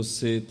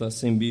Você está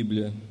sem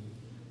Bíblia,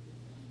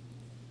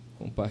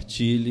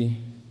 compartilhe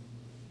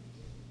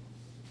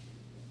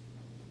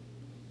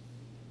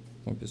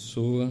com a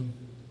pessoa.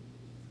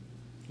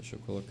 Deixa eu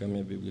colocar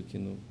minha Bíblia aqui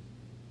no...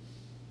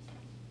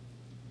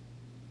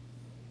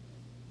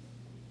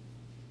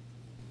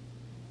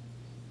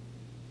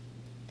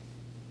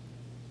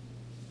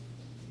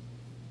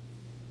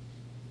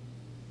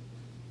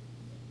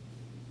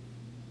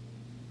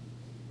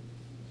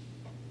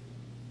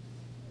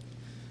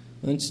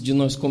 Antes de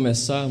nós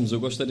começarmos, eu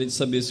gostaria de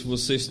saber se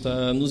você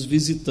está nos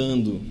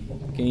visitando.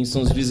 Quem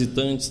são os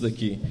visitantes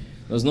daqui?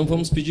 Nós não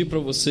vamos pedir para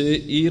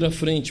você ir à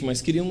frente, mas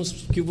queríamos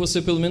que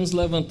você pelo menos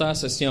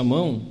levantasse assim a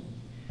mão,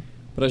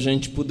 para a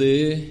gente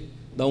poder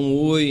dar um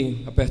oi,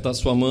 apertar a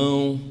sua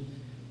mão.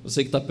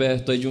 Você que está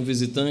perto aí de um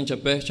visitante,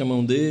 aperte a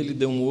mão dele,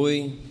 dê um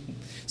oi.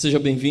 Sejam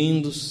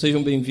bem-vindos, seja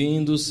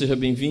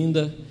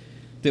bem-vinda.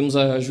 Temos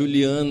a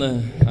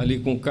Juliana ali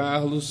com o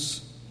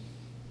Carlos,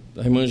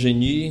 da irmã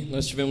Geni.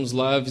 Nós estivemos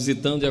lá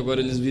visitando e agora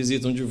eles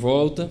visitam de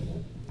volta,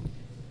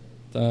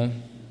 tá?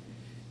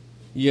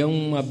 E é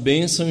uma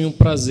bênção e um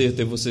prazer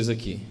ter vocês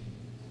aqui.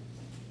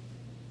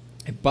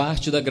 É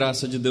parte da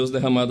graça de Deus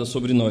derramada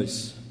sobre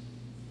nós.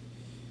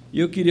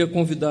 E eu queria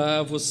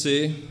convidar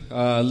você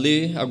a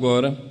ler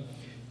agora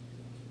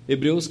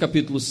Hebreus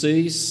capítulo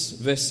 6,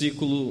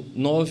 versículo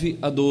 9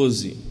 a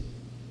 12.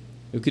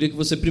 Eu queria que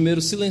você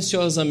primeiro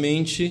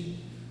silenciosamente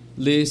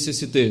lesse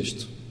esse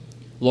texto.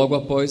 Logo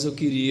após eu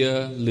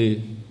queria ler,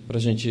 para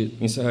a gente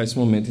encerrar esse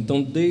momento.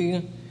 Então,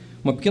 dê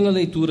uma pequena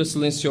leitura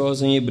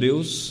silenciosa em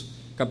Hebreus,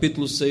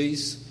 capítulo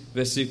 6,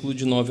 versículo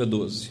de 9 a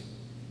 12.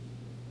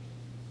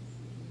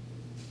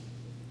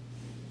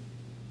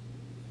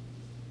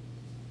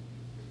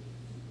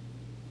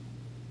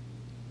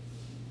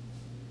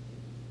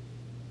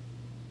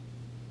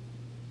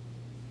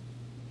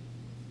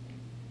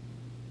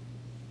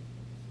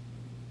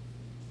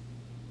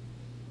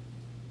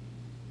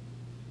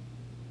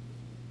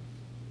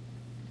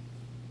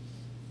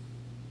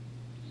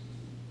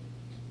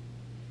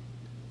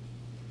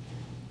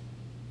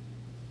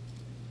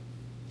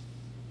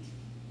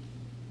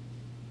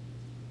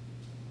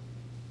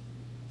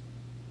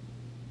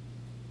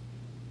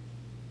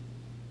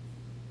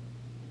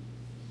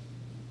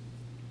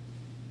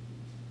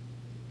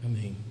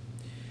 Amém.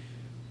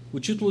 O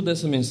título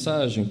dessa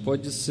mensagem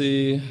pode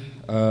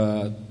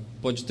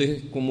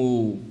ter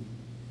como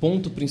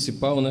ponto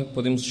principal,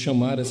 podemos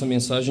chamar essa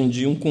mensagem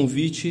de um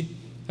convite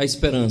à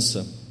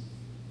esperança.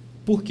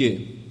 Por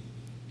quê?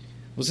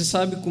 Você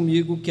sabe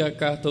comigo que a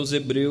carta aos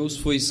Hebreus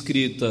foi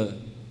escrita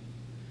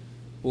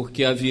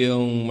porque havia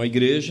uma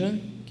igreja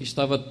que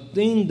estava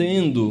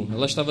tendo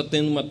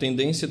uma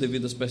tendência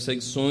devido às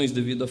perseguições,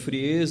 devido à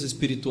frieza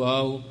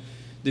espiritual,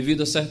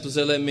 devido a certos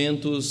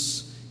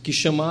elementos que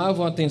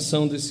chamavam a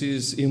atenção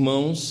desses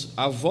irmãos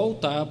a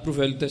voltar para o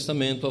Velho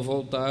Testamento, a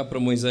voltar para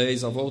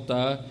Moisés, a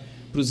voltar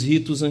para os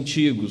ritos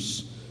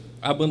antigos,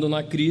 a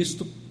abandonar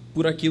Cristo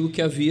por aquilo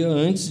que havia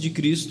antes de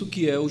Cristo,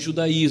 que é o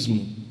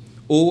judaísmo,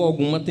 ou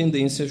alguma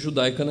tendência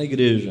judaica na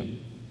igreja.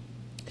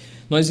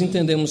 Nós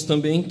entendemos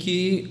também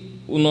que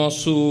o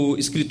nosso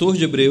escritor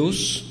de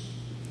Hebreus,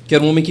 que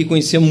era um homem que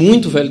conhecia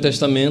muito o Velho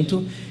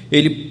Testamento,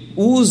 ele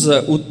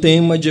usa o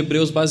tema de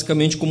Hebreus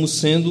basicamente como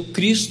sendo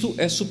Cristo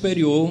é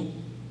superior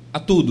a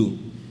tudo.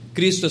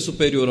 Cristo é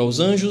superior aos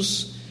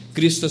anjos,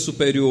 Cristo é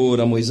superior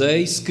a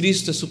Moisés,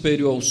 Cristo é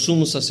superior ao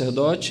sumo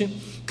sacerdote,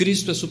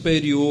 Cristo é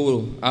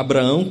superior a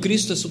Abraão,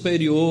 Cristo é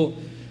superior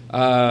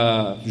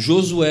a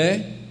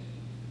Josué,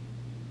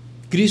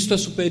 Cristo é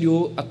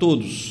superior a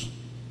todos.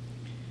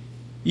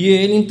 E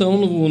ele, então,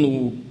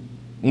 no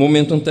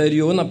momento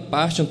anterior, na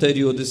parte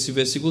anterior desse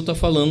versículo, está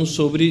falando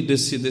sobre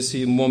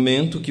desse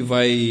momento que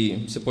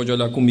vai, você pode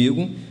olhar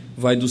comigo,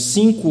 vai do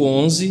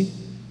 5:11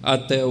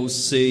 até o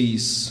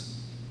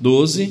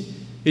 6:12,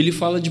 ele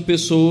fala de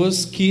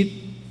pessoas que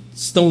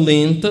estão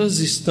lentas,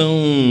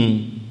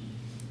 estão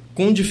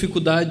com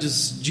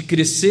dificuldades de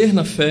crescer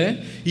na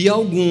fé, e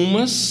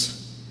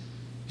algumas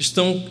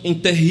estão em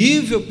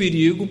terrível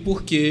perigo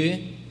porque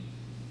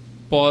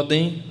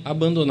podem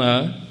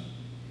abandonar,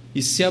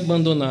 e se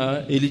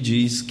abandonar, ele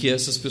diz que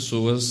essas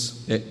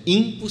pessoas é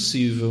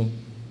impossível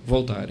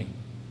voltarem.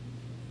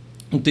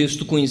 Um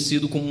texto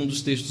conhecido como um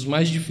dos textos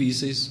mais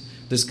difíceis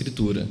da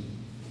Escritura,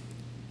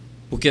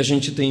 porque a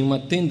gente tem uma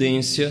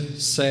tendência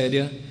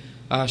séria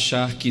a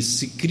achar que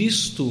se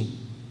Cristo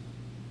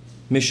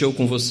mexeu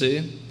com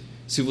você,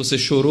 se você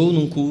chorou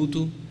num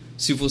culto,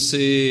 se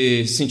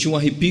você sentiu um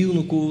arrepio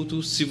no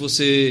culto, se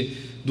você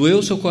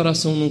doeu seu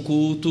coração num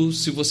culto,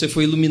 se você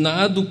foi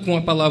iluminado com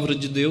a palavra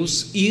de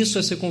Deus, isso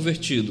é ser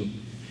convertido.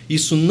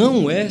 Isso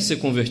não é ser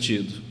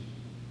convertido.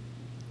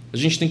 A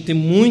gente tem que ter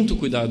muito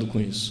cuidado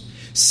com isso.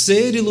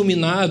 Ser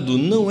iluminado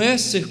não é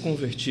ser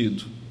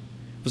convertido.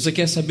 Você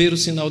quer saber o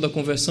sinal da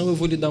conversão? Eu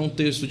vou lhe dar um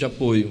texto de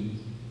apoio.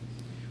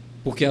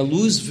 Porque a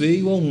luz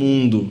veio ao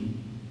mundo,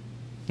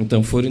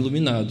 então foram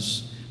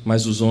iluminados.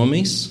 Mas os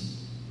homens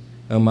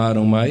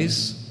amaram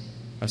mais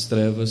as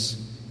trevas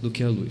do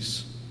que a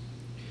luz.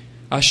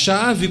 A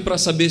chave para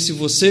saber se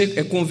você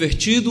é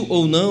convertido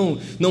ou não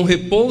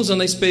repousa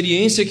na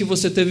experiência que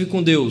você teve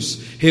com Deus,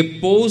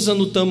 repousa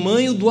no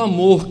tamanho do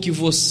amor que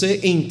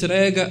você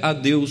entrega a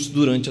Deus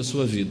durante a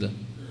sua vida.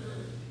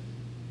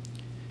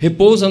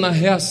 Repousa na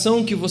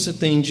reação que você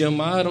tem de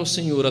amar ao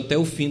Senhor até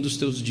o fim dos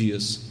teus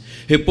dias.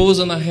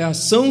 Repousa na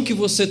reação que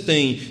você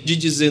tem de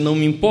dizer: não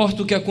me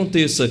importa o que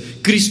aconteça,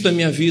 Cristo é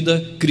minha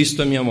vida,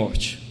 Cristo é minha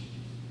morte.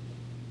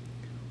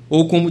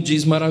 Ou como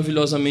diz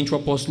maravilhosamente o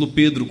apóstolo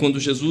Pedro, quando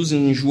Jesus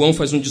em João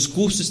faz um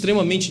discurso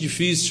extremamente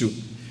difícil,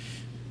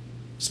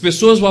 as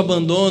pessoas o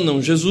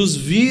abandonam, Jesus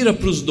vira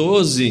para os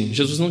 12,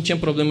 Jesus não tinha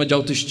problema de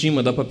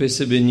autoestima, dá para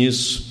perceber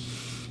nisso.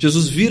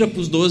 Jesus vira para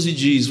os 12 e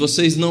diz: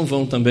 vocês não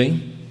vão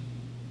também?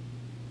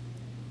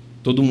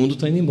 Todo mundo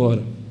está indo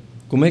embora.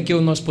 Como é que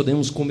nós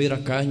podemos comer a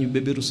carne e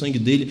beber o sangue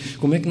dele?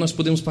 Como é que nós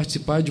podemos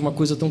participar de uma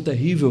coisa tão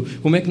terrível?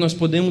 Como é que nós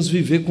podemos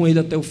viver com ele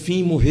até o fim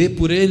e morrer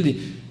por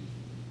ele?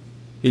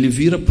 Ele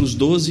vira para os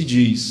 12 e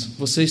diz: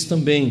 vocês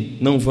também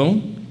não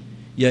vão?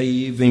 E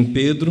aí vem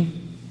Pedro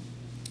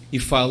e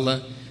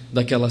fala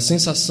daquela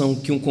sensação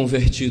que um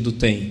convertido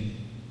tem: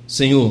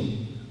 Senhor,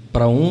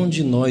 para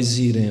onde nós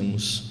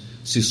iremos,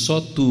 se só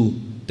Tu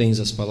tens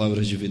as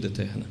palavras de vida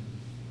eterna?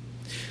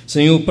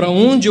 Senhor, para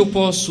onde eu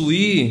posso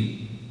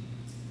ir,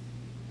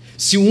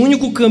 se o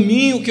único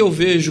caminho que eu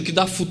vejo que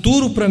dá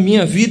futuro para a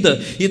minha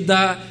vida e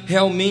dá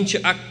realmente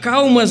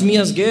acalma as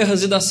minhas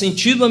guerras e dá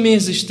sentido à minha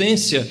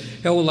existência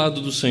é ao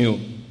lado do Senhor?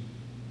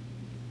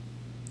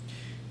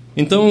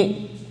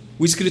 Então,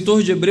 o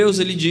escritor de Hebreus,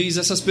 ele diz: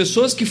 essas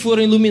pessoas que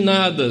foram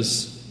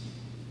iluminadas,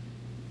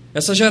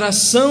 essa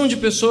geração de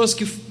pessoas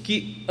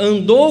que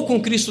andou com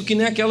Cristo, que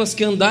nem aquelas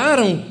que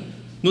andaram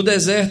no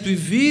deserto e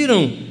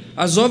viram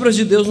as obras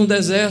de Deus no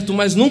deserto,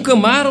 mas nunca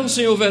amaram o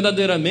Senhor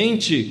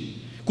verdadeiramente,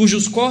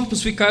 cujos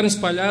corpos ficaram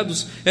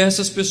espalhados,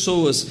 essas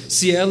pessoas,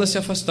 se elas se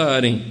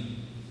afastarem,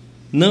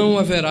 não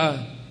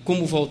haverá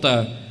como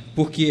voltar,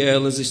 porque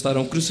elas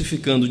estarão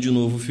crucificando de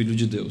novo o Filho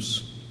de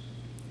Deus.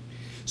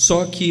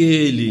 Só que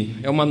ele,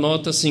 é uma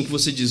nota assim que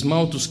você diz: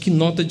 Maltos, que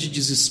nota de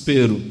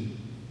desespero.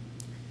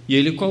 E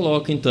ele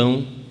coloca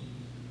então,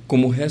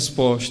 como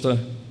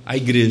resposta à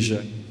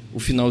igreja, o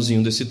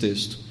finalzinho desse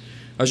texto.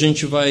 A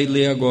gente vai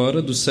ler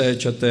agora do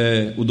 7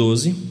 até o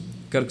 12,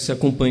 quero que você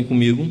acompanhe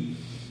comigo,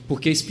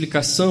 porque a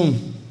explicação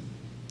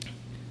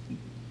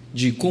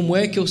de como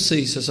é que eu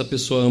sei se essa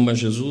pessoa ama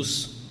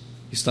Jesus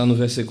está no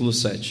versículo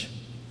 7.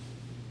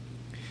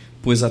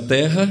 Pois a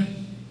terra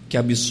que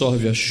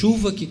absorve a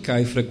chuva que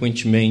cai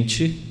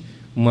frequentemente,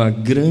 uma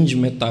grande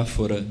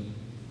metáfora,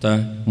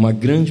 tá? Uma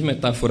grande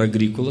metáfora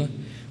agrícola,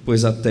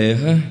 pois a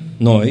terra,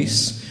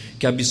 nós,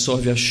 que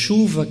absorve a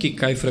chuva que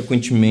cai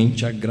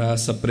frequentemente, a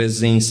graça, a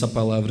presença, a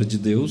palavra de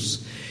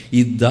Deus,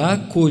 e dá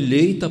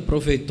colheita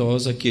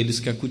proveitosa àqueles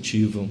que a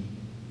cultivam.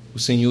 O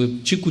Senhor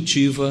te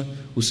cultiva,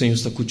 o Senhor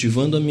está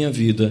cultivando a minha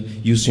vida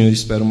e o Senhor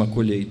espera uma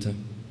colheita.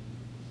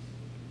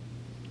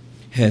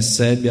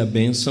 Recebe a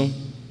bênção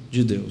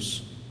de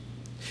Deus.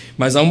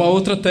 Mas há uma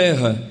outra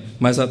terra,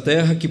 mas a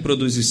terra que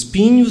produz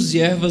espinhos e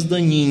ervas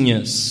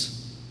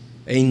daninhas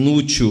é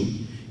inútil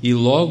e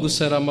logo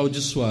será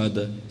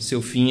amaldiçoada,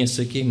 seu fim é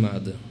ser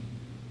queimada.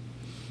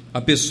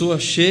 A pessoa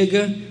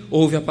chega,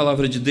 ouve a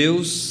palavra de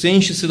Deus,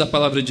 enche-se da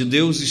palavra de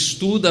Deus,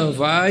 estuda,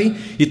 vai,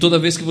 e toda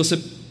vez que você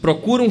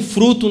procura um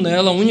fruto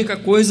nela, a única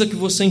coisa que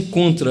você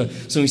encontra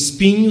são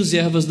espinhos e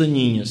ervas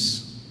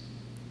daninhas.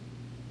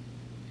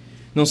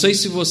 Não sei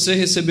se você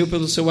recebeu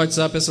pelo seu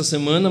WhatsApp essa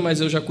semana, mas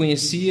eu já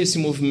conhecia esse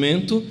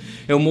movimento.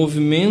 É o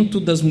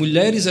movimento das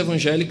mulheres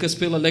evangélicas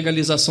pela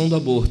legalização do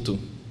aborto.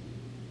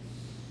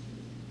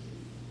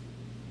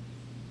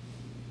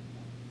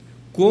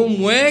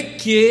 Como é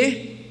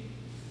que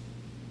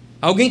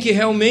alguém que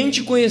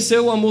realmente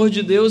conheceu o amor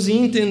de Deus e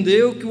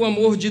entendeu que o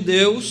amor de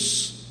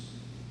Deus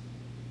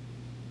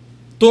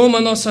toma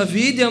a nossa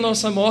vida e a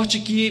nossa morte,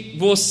 que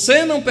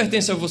você não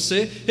pertence a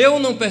você, eu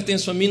não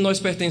pertenço a mim, nós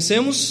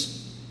pertencemos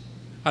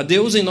a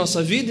Deus em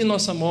nossa vida e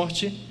nossa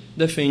morte,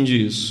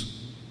 defende isso?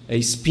 É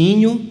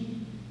espinho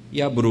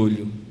e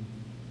abrolho.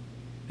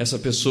 Essa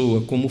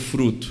pessoa, como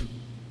fruto,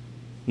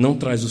 não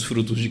traz os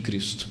frutos de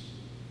Cristo,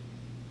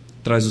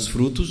 traz os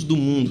frutos do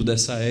mundo,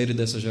 dessa era e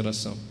dessa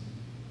geração.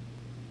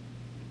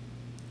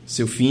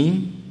 Seu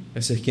fim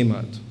é ser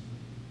queimado.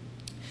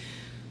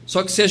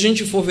 Só que se a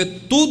gente for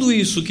ver tudo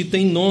isso que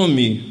tem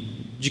nome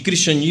de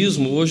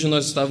cristianismo, hoje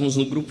nós estávamos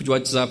no grupo de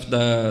WhatsApp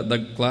da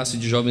classe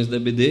de jovens da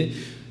EBD,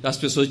 as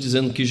pessoas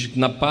dizendo que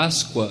na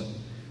Páscoa,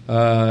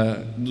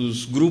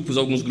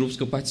 alguns grupos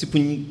que eu participo,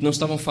 não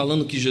estavam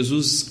falando que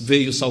Jesus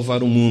veio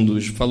salvar o mundo,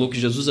 falou que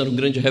Jesus era um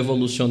grande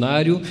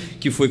revolucionário,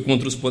 que foi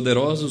contra os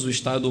poderosos, o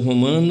Estado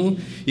romano,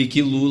 e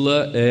que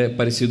Lula é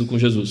parecido com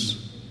Jesus.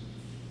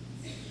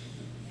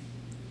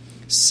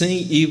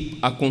 Sem ir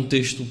a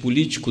contexto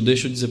político,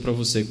 deixa eu dizer para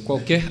você,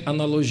 qualquer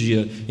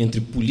analogia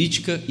entre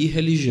política e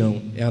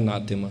religião é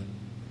anátema,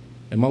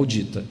 é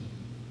maldita,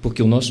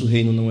 porque o nosso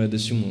reino não é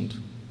deste mundo.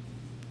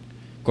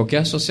 Qualquer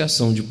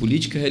associação de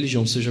política e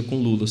religião, seja com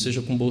Lula,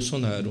 seja com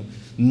Bolsonaro,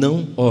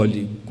 não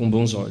olhe com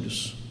bons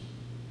olhos,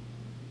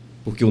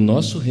 porque o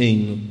nosso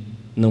reino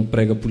não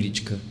prega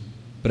política,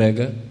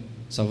 prega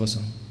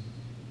salvação.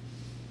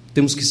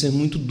 Temos que ser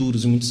muito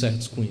duros e muito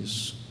certos com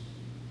isso.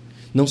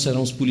 Não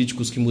serão os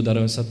políticos que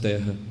mudarão essa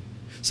terra,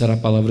 será a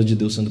palavra de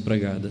Deus sendo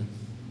pregada.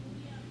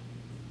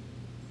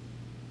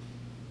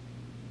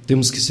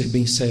 Temos que ser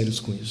bem sérios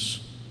com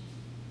isso.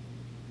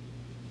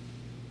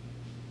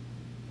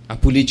 A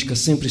política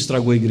sempre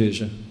estragou a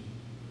igreja.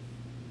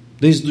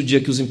 Desde o dia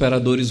que os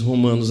imperadores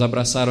romanos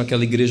abraçaram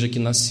aquela igreja que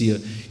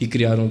nascia e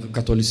criaram o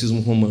catolicismo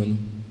romano.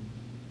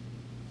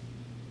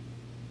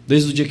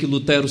 Desde o dia que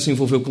Lutero se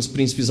envolveu com os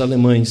príncipes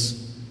alemães,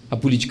 a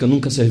política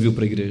nunca serviu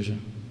para a igreja.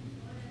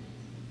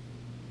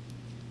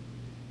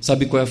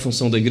 Sabe qual é a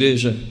função da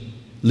igreja?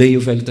 Leia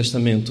o Velho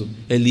Testamento.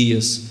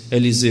 Elias,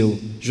 Eliseu,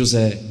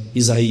 José,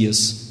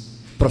 Isaías,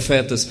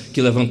 profetas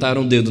que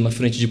levantaram o dedo na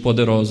frente de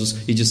poderosos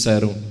e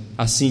disseram: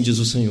 assim diz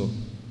o Senhor.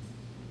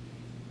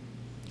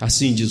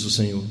 Assim diz o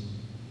Senhor.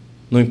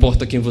 Não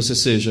importa quem você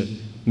seja,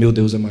 meu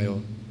Deus é maior.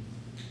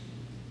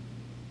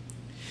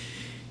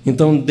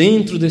 Então,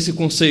 dentro desse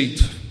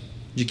conceito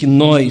de que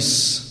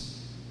nós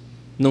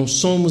não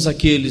somos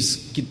aqueles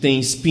que têm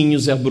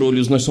espinhos e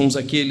abrolhos, nós somos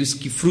aqueles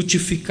que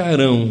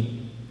frutificarão,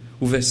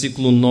 o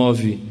versículo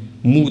 9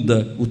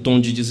 muda o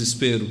tom de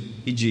desespero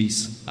e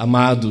diz: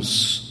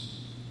 amados,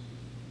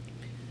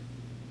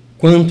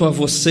 quanto a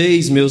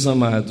vocês, meus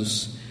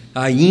amados,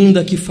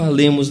 ainda que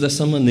falemos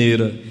dessa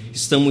maneira,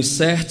 estamos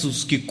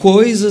certos que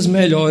coisas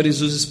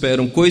melhores os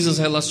esperam, coisas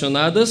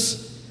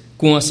relacionadas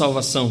com a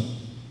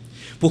salvação.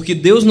 Porque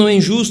Deus não é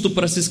injusto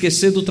para se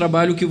esquecer do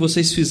trabalho que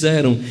vocês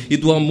fizeram e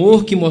do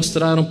amor que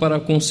mostraram para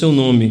com o seu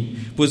nome,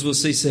 pois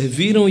vocês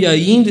serviram e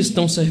ainda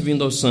estão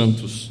servindo aos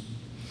santos.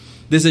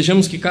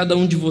 Desejamos que cada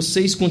um de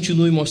vocês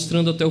continue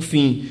mostrando até o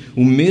fim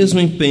o mesmo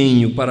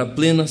empenho para a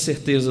plena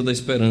certeza da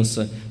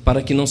esperança,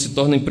 para que não se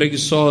tornem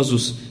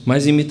preguiçosos,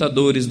 mas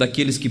imitadores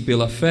daqueles que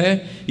pela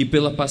fé e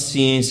pela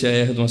paciência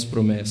herdam as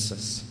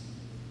promessas.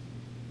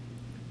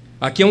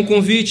 Aqui é um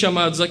convite,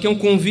 amados, aqui é um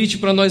convite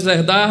para nós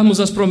herdarmos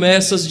as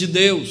promessas de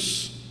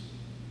Deus.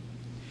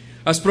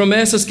 As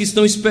promessas que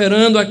estão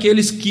esperando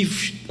aqueles que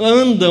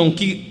andam,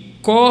 que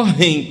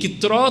correm, que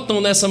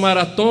trotam nessa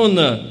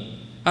maratona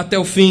até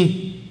o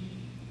fim.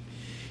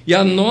 E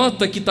a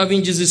nota que estava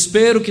em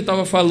desespero, que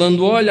estava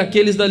falando: olha,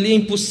 aqueles dali é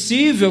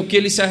impossível que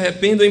eles se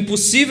arrependam, é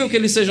impossível que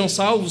eles sejam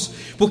salvos,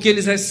 porque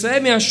eles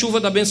recebem a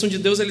chuva da bênção de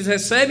Deus, eles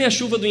recebem a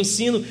chuva do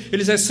ensino,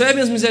 eles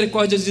recebem as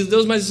misericórdias de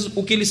Deus, mas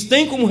o que eles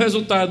têm como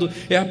resultado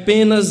é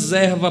apenas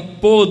erva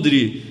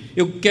podre.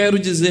 Eu quero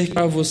dizer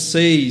para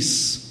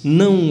vocês,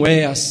 não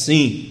é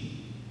assim.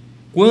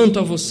 Quanto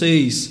a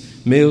vocês,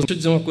 meus... Deixa eu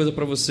dizer uma coisa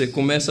para você,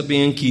 começa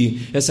bem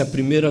aqui. Essa é a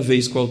primeira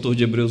vez que o autor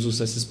de Hebreus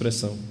usa essa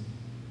expressão.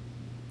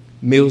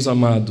 Meus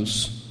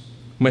amados,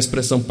 uma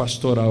expressão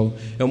pastoral,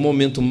 é o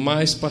momento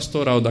mais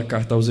pastoral da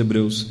carta aos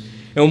Hebreus.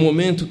 É um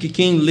momento que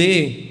quem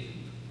lê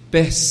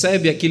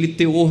percebe aquele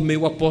teor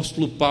meio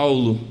apóstolo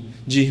Paulo,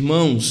 de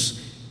irmãos,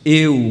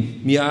 eu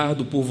me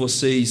ardo por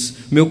vocês,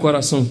 meu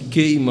coração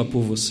queima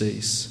por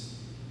vocês.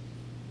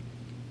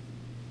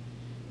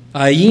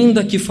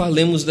 Ainda que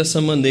falemos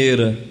dessa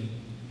maneira,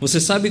 você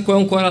sabe qual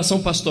é um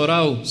coração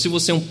pastoral? Se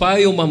você é um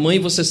pai ou uma mãe,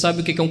 você sabe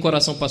o que é um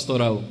coração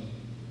pastoral.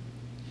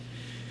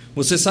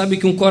 Você sabe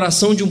que um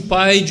coração de um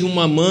pai, de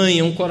uma mãe,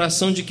 é um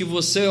coração de que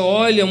você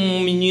olha um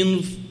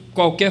menino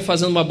qualquer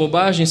fazendo uma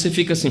bobagem, você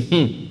fica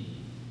assim,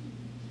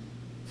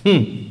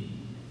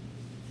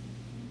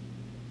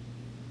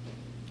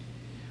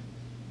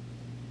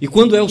 E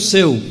quando é o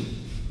seu,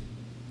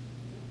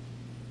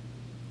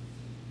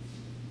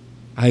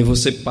 aí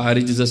você para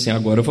e diz assim: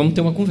 agora vamos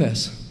ter uma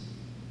conversa.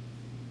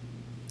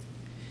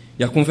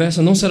 E a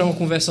conversa não será uma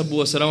conversa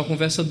boa, será uma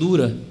conversa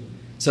dura,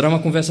 será uma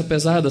conversa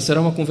pesada, será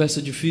uma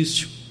conversa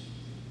difícil.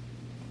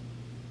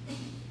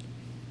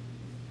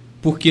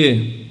 Por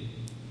quê?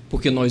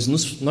 Porque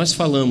nós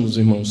falamos,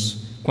 irmãos,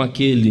 com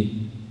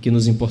aquele que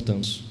nos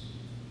importamos.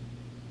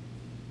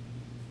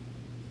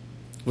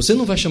 Você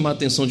não vai chamar a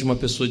atenção de uma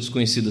pessoa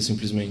desconhecida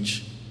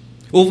simplesmente.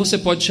 Ou você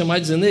pode chamar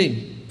dizendo: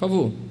 ei, por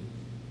favor.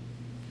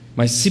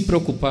 Mas se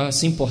preocupar,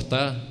 se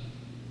importar,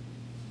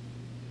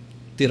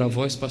 ter a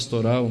voz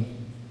pastoral.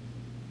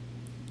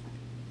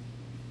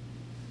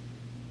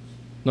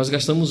 Nós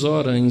gastamos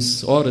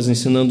horas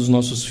ensinando os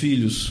nossos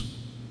filhos.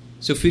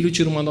 Seu filho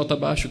tira uma nota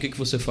baixa, o que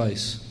você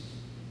faz?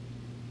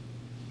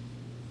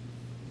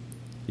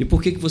 E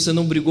por que você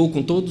não brigou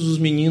com todos os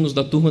meninos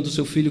da turma do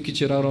seu filho que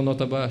tiraram a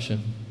nota baixa?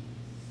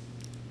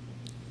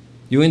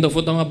 E eu ainda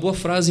vou dar uma boa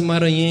frase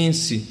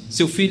maranhense.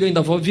 Seu filho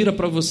ainda vira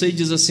para você e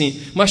diz assim: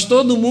 mas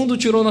todo mundo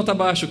tirou nota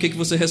baixa, o que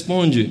você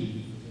responde?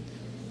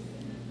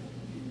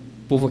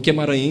 O povo aqui é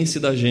maranhense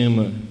da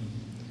gema.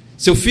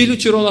 Seu filho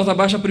tirou nota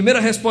baixa, a primeira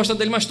resposta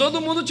dele: mas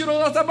todo mundo tirou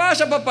nota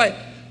baixa, papai.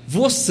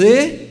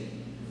 Você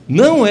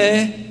não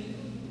é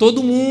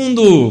todo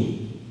mundo.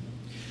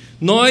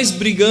 Nós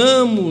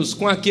brigamos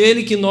com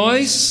aquele que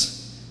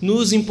nós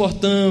nos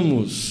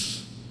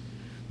importamos.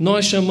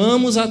 Nós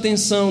chamamos a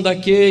atenção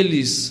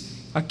daqueles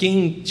a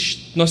quem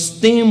nós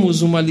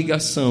temos uma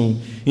ligação.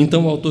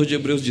 Então o autor de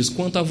Hebreus diz: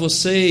 quanto a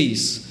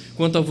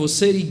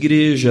você,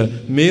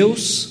 igreja,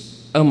 meus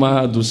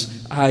amados,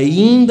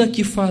 ainda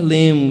que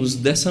falemos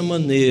dessa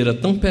maneira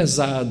tão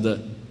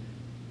pesada,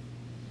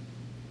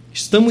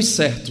 estamos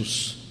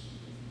certos.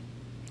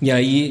 E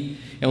aí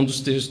é um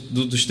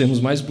dos termos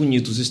mais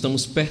bonitos: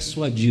 estamos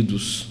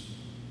persuadidos.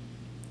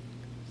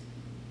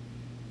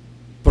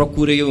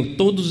 Procurei em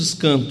todos os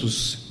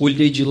cantos,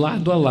 olhei de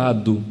lado a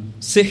lado,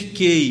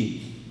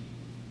 cerquei,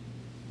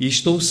 e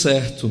estou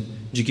certo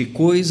de que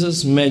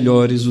coisas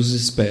melhores os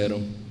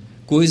esperam,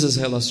 coisas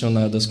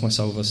relacionadas com a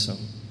salvação.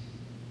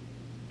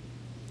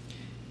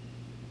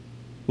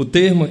 O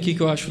termo aqui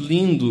que eu acho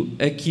lindo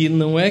é que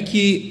não é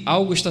que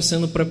algo está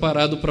sendo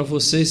preparado para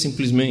você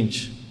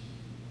simplesmente.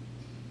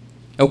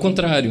 É o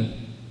contrário.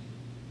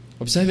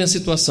 Observem a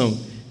situação.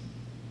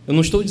 Eu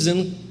não estou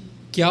dizendo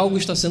que algo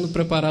está sendo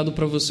preparado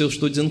para você, eu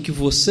estou dizendo que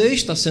você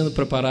está sendo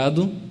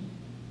preparado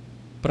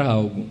para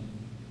algo.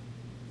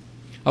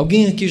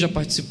 Alguém aqui já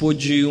participou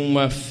de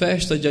uma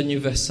festa de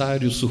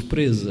aniversário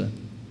surpresa?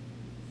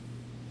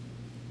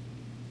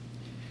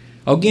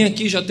 Alguém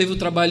aqui já teve o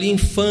trabalho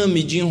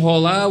infame de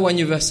enrolar o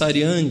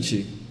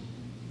aniversariante?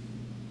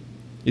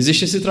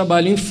 Existe esse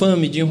trabalho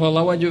infame de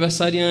enrolar o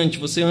aniversariante.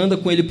 Você anda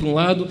com ele para um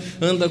lado,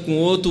 anda com o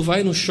outro,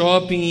 vai no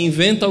shopping,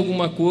 inventa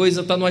alguma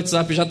coisa, está no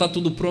WhatsApp, já está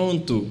tudo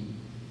pronto.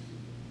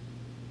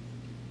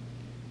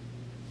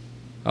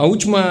 A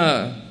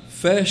última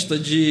festa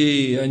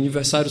de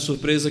aniversário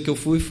surpresa que eu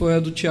fui foi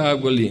a do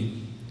Tiago ali.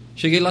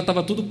 Cheguei lá,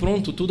 estava tudo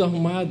pronto, tudo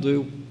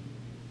arrumado.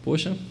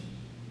 Poxa,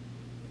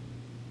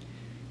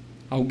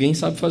 alguém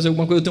sabe fazer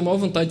alguma coisa. Eu tenho maior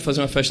vontade de fazer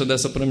uma festa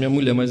dessa para minha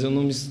mulher, mas eu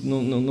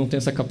não tenho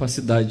essa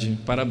capacidade.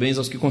 Parabéns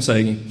aos que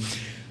conseguem.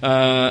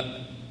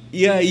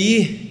 E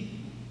aí,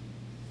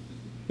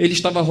 ele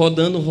estava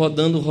rodando,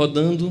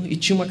 e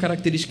tinha uma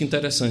característica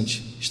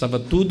interessante: estava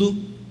tudo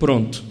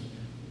pronto.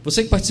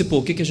 Você que participou,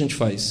 o que a gente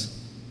faz?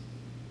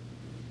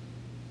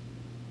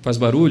 Faz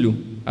barulho?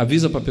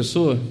 Avisa para a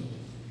pessoa?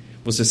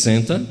 Você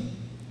senta,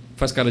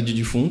 faz cara de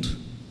defunto,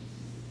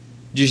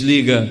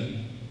 desliga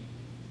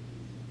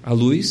a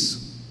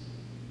luz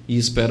e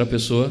espera a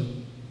pessoa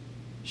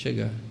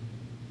chegar.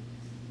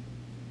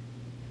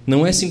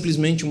 Não é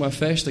simplesmente uma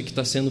festa que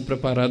está sendo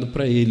preparado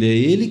para ele, é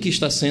ele que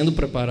está sendo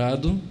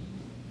preparado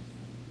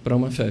para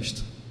uma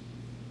festa.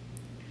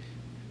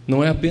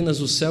 Não é apenas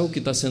o céu que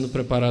está sendo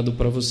preparado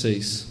para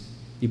vocês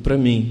e para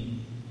mim.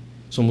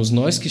 Somos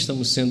nós que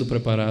estamos sendo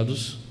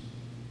preparados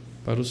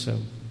para o céu.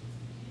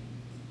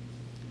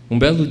 Um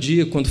belo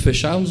dia, quando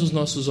fecharmos os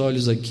nossos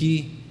olhos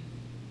aqui,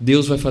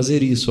 Deus vai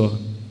fazer isso, ó.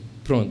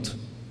 Pronto,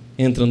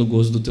 entra no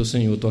gozo do teu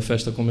Senhor, tua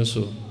festa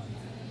começou.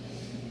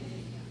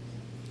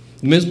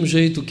 Do mesmo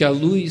jeito que a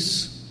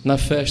luz na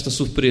festa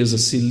surpresa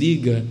se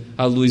liga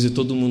à luz e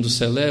todo mundo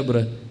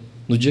celebra,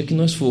 no dia que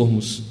nós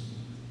formos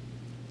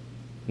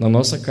na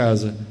nossa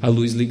casa, a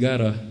luz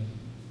ligará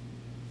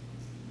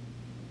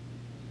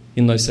e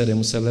nós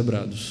seremos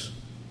celebrados.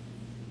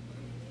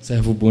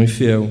 Servo bom e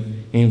fiel,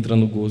 entra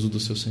no gozo do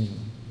seu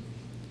Senhor.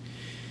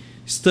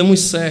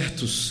 Estamos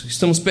certos,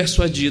 estamos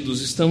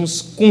persuadidos,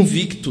 estamos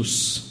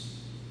convictos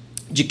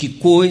de que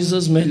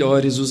coisas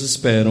melhores os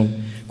esperam,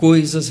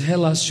 coisas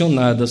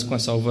relacionadas com a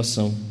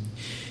salvação.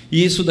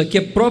 E isso daqui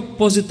é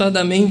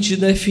propositadamente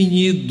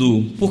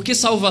definido. Por que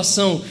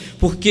salvação?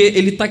 Porque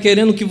ele está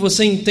querendo que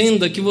você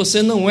entenda que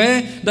você não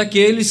é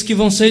daqueles que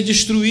vão ser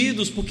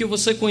destruídos porque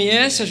você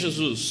conhece a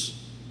Jesus.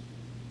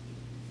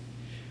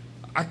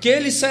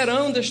 Aqueles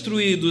serão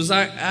destruídos,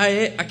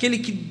 aquele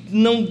que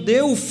não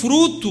deu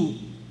fruto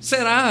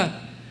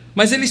será,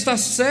 mas ele está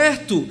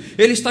certo,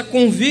 ele está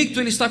convicto,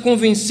 ele está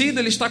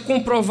convencido, ele está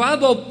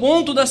comprovado ao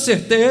ponto da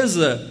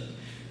certeza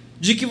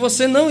de que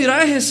você não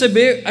irá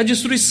receber a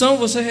destruição,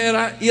 você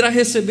irá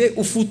receber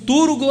o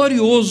futuro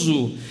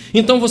glorioso.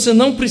 Então você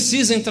não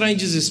precisa entrar em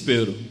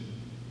desespero,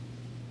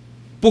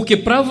 porque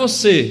para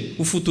você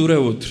o futuro é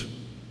outro.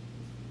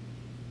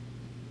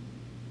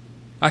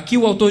 Aqui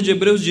o autor de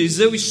Hebreus diz: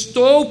 eu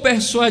estou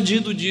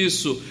persuadido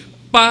disso,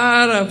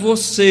 para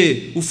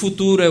você o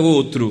futuro é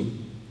outro.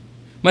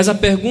 Mas a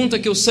pergunta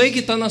que eu sei que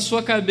está na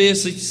sua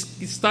cabeça,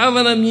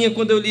 estava na minha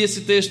quando eu li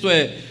esse texto,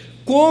 é: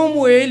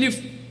 como ele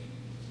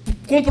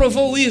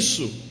comprovou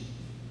isso?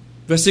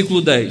 Versículo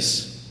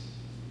 10.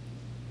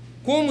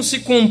 Como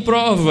se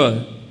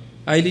comprova?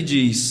 Aí ele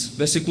diz,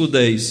 versículo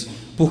 10: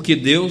 porque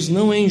Deus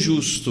não é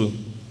injusto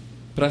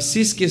para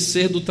se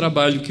esquecer do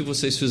trabalho que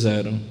vocês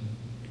fizeram.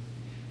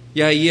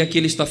 E aí aqui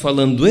ele está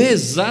falando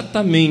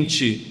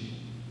exatamente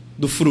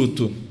do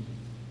fruto.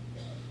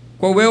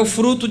 Qual é o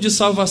fruto de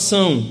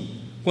salvação?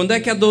 Quando é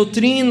que a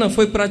doutrina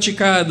foi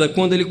praticada?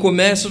 Quando ele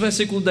começa o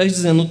versículo 10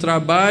 dizendo: o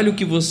trabalho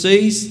que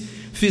vocês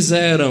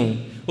fizeram.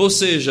 Ou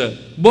seja,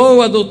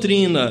 boa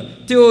doutrina,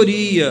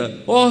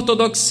 teoria,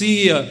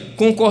 ortodoxia,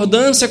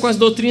 concordância com as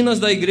doutrinas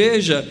da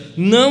igreja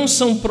não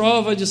são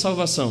prova de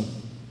salvação.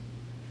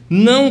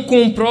 Não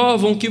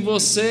comprovam que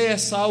você é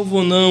salvo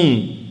ou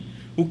não.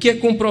 O que é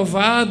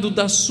comprovado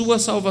da sua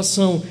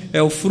salvação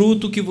é o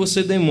fruto que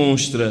você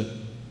demonstra.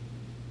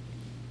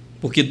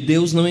 Porque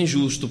Deus não é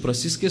injusto para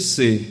se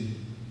esquecer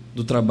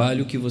do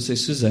trabalho que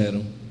vocês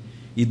fizeram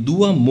e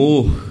do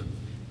amor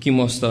que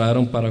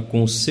mostraram para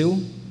com o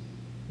seu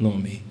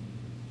nome.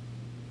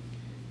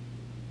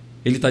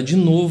 Ele está de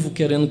novo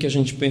querendo que a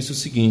gente pense o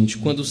seguinte: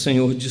 quando o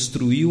Senhor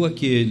destruiu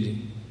aquele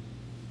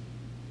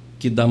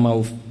que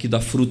dá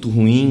fruto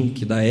ruim,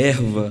 que dá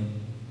erva,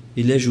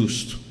 Ele é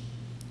justo.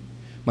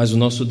 Mas o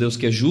nosso Deus,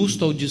 que é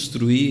justo ao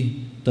destruir,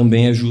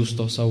 também é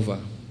justo ao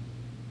salvar.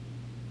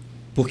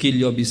 Porque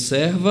Ele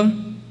observa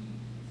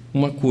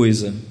uma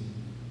coisa: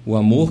 o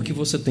amor que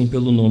você tem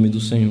pelo nome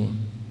do Senhor.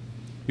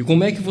 E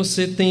como é que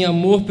você tem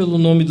amor pelo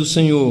nome do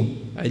Senhor?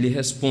 Aí Ele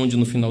responde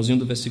no finalzinho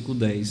do versículo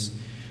 10: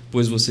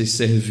 pois vocês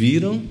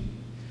serviram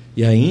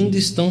e ainda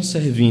estão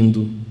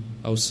servindo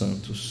aos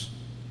santos.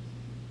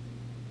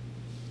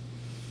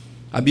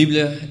 A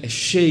Bíblia é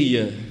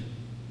cheia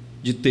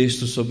de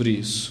textos sobre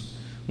isso.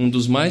 Um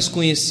dos mais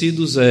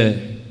conhecidos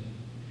é: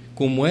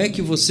 como é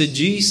que você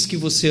diz que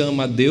você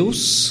ama a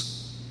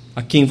Deus,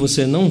 a quem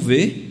você não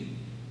vê,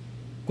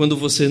 quando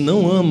você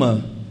não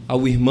ama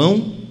ao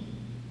irmão,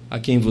 a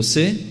quem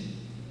você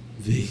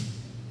vê?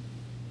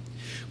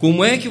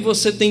 Como é que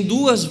você tem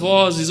duas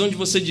vozes, onde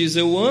você diz: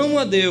 eu amo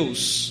a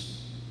Deus,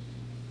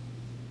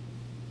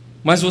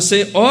 mas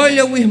você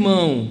olha o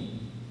irmão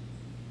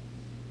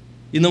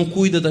e não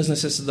cuida das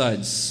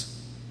necessidades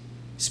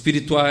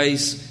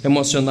espirituais,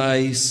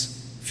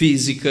 emocionais,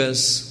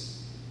 físicas?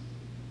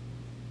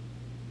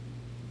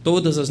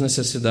 Todas as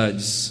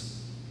necessidades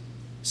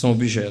são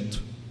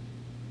objeto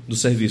do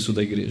serviço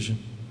da igreja.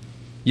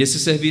 E esse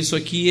serviço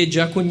aqui é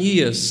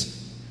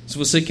diaconias. Se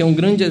você quer um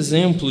grande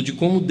exemplo de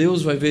como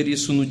Deus vai ver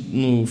isso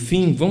no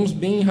fim, vamos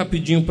bem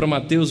rapidinho para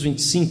Mateus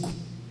 25.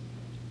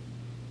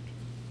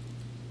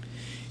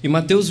 Em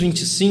Mateus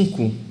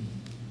 25,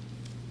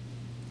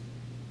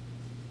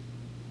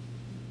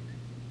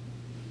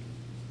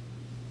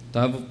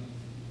 tá?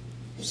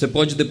 Você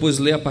pode depois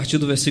ler a partir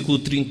do versículo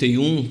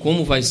 31,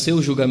 como vai ser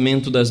o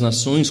julgamento das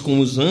nações,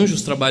 como os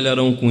anjos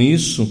trabalharão com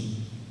isso.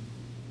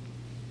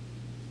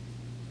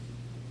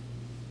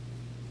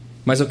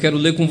 Mas eu quero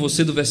ler com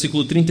você do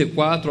versículo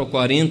 34 ao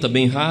 40,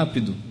 bem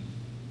rápido.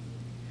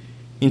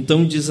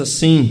 Então diz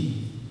assim,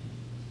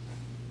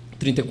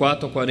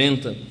 34 ao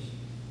 40, você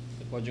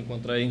pode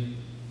encontrar aí.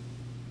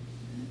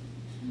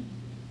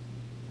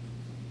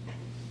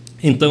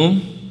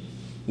 Então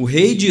o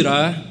rei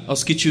dirá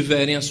aos que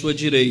tiverem à sua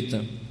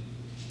direita.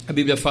 A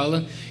Bíblia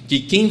fala que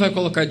quem vai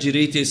colocar a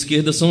direita e a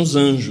esquerda são os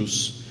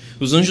anjos.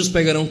 Os anjos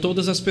pegarão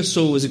todas as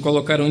pessoas e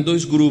colocarão em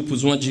dois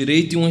grupos, uma à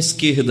direita e uma à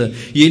esquerda.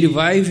 E ele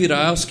vai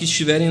virar aos que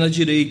estiverem na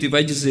direita e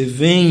vai dizer: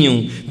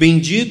 venham,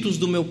 benditos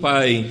do meu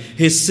Pai,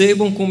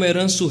 recebam como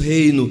herança o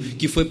reino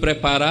que foi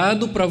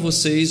preparado para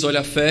vocês. Olha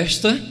a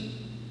festa,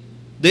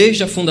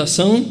 desde a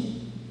fundação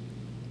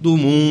do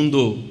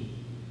mundo.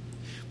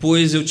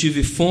 Pois eu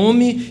tive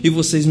fome e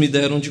vocês me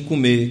deram de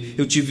comer,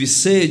 eu tive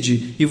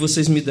sede e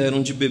vocês me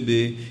deram de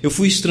beber, eu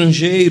fui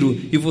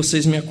estrangeiro e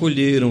vocês me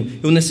acolheram,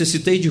 eu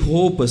necessitei de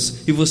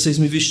roupas e vocês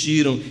me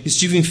vestiram,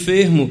 estive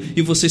enfermo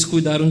e vocês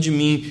cuidaram de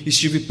mim,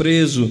 estive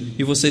preso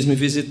e vocês me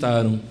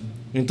visitaram.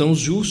 Então os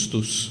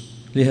justos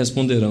lhe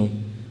responderão: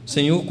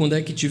 Senhor, quando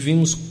é que te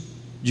vimos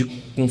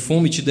com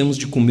fome e te demos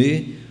de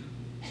comer,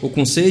 ou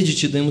com sede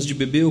te demos de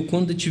beber, ou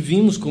quando te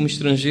vimos como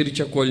estrangeiro e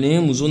te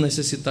acolhemos, ou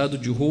necessitado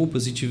de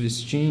roupas e te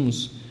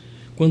vestimos,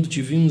 quando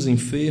te vimos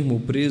enfermo ou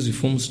preso e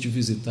fomos te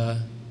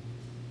visitar?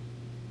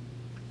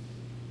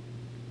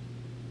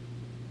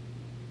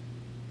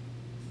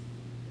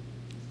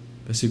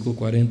 Versículo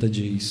 40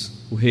 diz: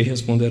 o rei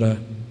responderá: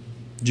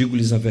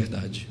 digo-lhes a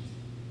verdade.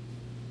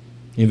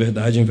 Em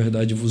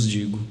verdade vos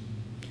digo,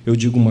 eu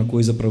digo uma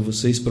coisa para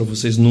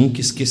vocês nunca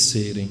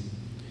esquecerem: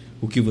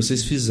 o que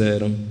vocês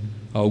fizeram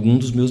a algum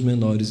dos meus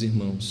menores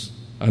irmãos,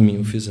 a mim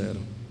o fizeram.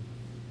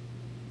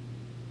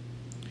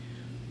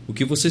 O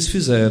que vocês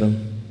fizeram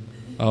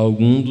a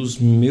algum dos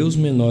meus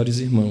menores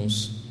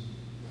irmãos,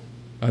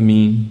 a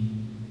mim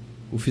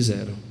o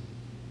fizeram.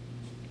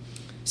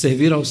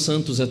 Servir aos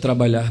santos é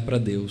trabalhar para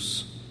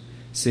Deus.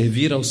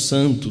 Servir aos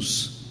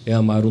santos é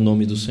amar o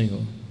nome do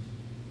Senhor.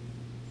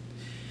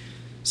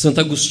 Santo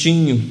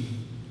Agostinho,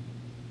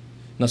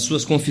 nas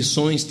suas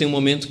confissões, tem um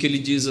momento que ele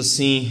diz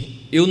assim: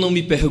 eu não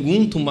me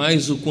pergunto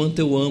mais o quanto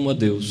eu amo a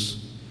Deus,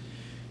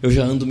 eu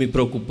já ando me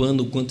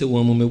preocupando o quanto eu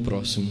amo o meu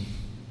próximo.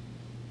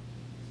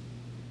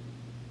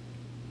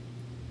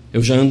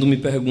 Eu já ando me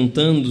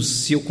perguntando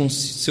se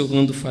eu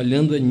ando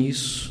falhando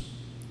nisso,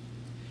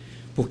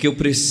 porque eu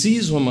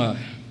preciso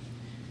amar.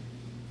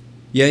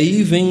 E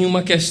aí vem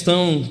uma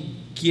questão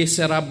que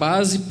será a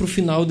base para o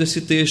final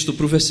desse texto,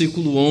 para o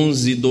versículo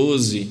 11 e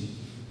 12,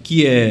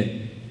 que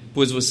é: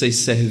 pois vocês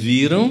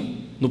serviram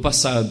no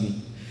passado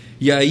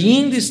e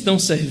ainda estão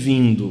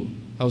servindo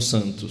aos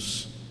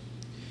santos.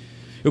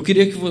 Eu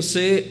queria que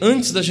você,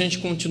 antes da gente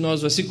continuar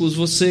os versículos,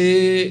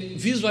 você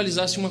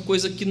visualizasse uma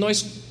coisa que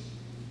nós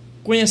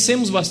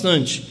conhecemos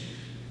bastante.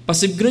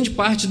 Passei grande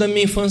parte da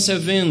minha infância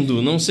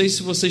vendo. Não sei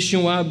se vocês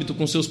tinham hábito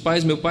com seus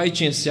pais. Meu pai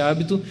tinha esse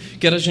hábito,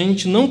 que era a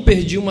gente não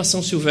perder uma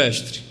São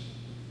Silvestre.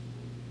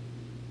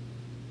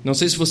 Não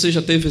sei se você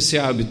já teve esse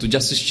hábito de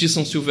assistir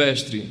São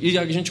Silvestre. E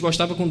a gente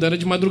gostava quando era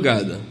de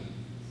madrugada.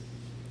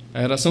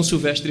 Era São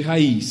Silvestre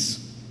raiz.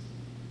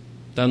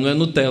 Tá? Não é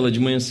Nutella de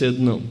manhã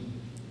cedo, não.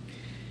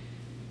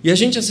 E a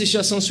gente assistir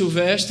a São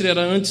Silvestre,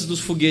 era antes dos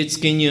foguetes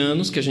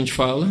quenianos, que a gente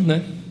fala,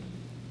 né?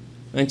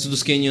 Antes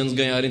dos quenianos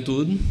ganharem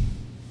tudo.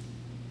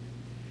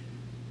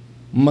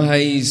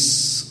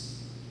 Mas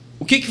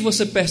o que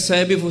você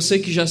percebe, você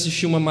que já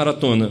assistiu uma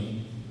maratona?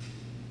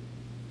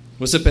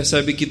 Você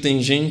percebe que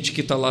tem gente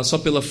que está lá só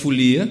pela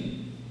folia,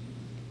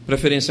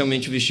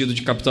 preferencialmente vestido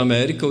de Capitão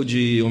América ou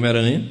de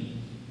Homem-Aranha.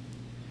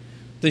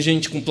 Tem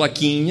gente com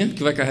plaquinha,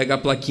 que vai carregar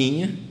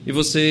plaquinha,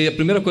 e a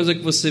primeira coisa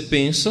que você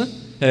pensa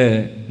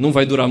é: não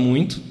vai durar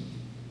muito,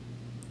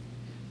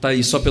 está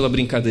aí só pela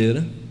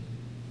brincadeira.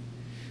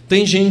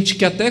 Tem gente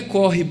que até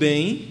corre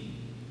bem,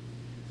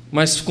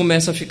 mas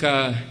começa a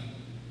ficar...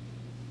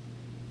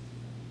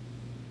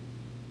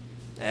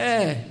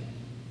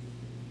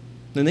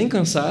 não é nem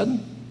cansado,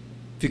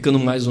 ficando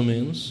mais ou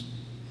menos.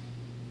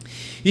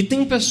 E tem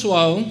um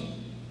pessoal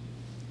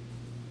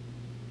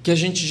que a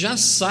gente já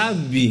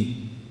sabe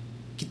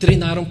que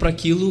treinaram para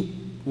aquilo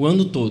o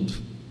ano todo.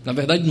 Na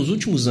verdade, nos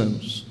últimos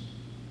anos.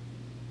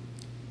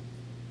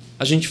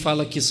 A gente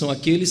fala que são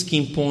aqueles que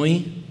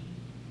impõem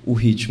o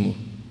ritmo.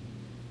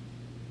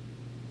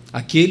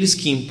 Aqueles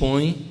que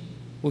impõem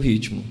o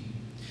ritmo.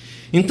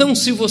 Então,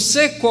 se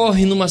você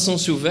corre numa São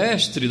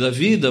Silvestre da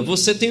vida,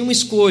 você tem uma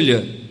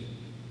escolha.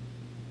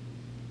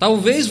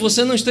 Talvez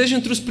você não esteja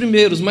entre os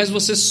primeiros, mas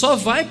você só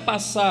vai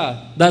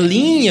passar da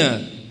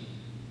linha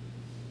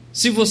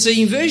se você,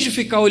 em vez de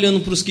ficar olhando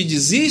para os que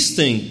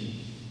desistem,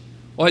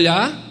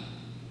 olhar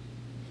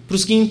para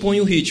os que impõem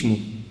o ritmo.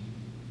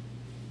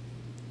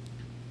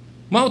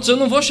 Maltos, eu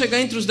não vou chegar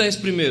entre os 10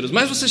 primeiros,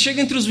 mas você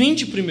chega entre os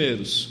 20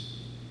 primeiros.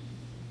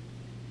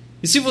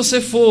 E se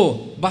você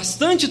for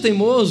bastante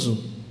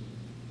teimoso,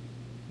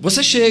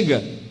 você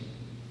chega.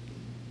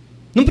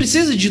 Não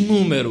precisa de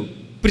número,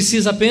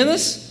 precisa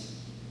apenas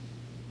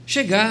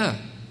chegar.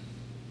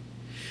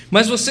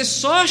 Mas você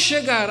só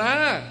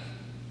chegará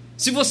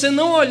se você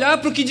não olhar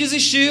para o que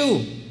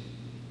desistiu,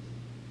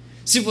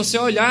 se você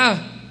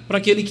olhar para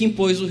aquele que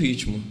impôs o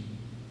ritmo,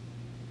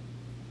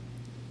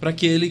 para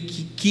aquele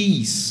que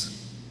quis.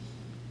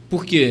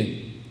 Por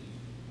quê?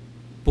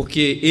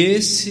 Porque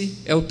esse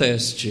é o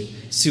teste,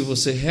 se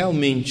você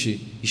realmente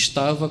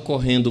estava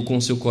correndo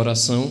com seu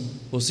coração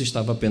ou se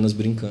estava apenas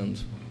brincando.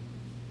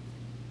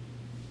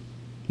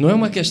 Não é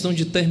uma questão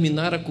de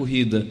terminar a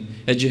corrida,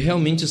 é de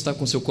realmente estar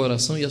com seu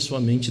coração e a sua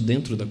mente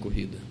dentro da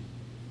corrida.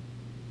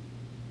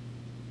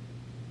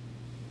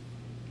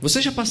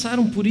 Vocês já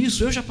passaram por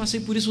isso, eu já passei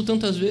por isso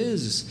tantas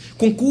vezes.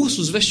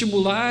 Concursos,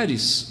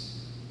 vestibulares.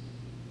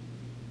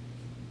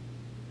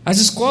 As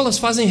escolas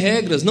fazem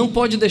regras, não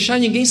pode deixar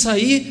ninguém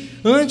sair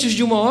antes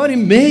de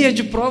 1h30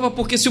 de prova,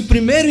 porque se o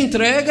primeiro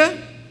entrega,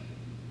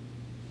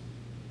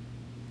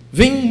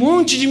 vem um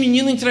monte de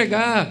menino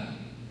entregar,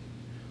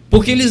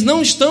 porque eles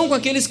não estão com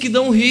aqueles que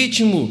dão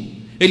ritmo,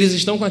 eles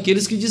estão com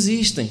aqueles que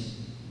desistem.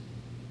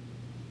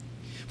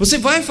 Você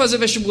vai fazer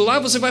vestibular,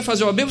 você vai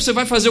fazer OAB, você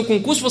vai fazer o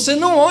concurso, você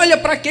não olha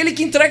para aquele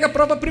que entrega a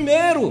prova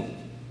primeiro,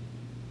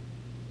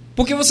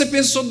 porque você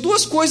pensou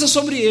duas coisas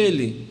sobre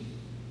ele: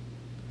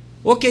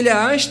 ou que ele é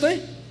Einstein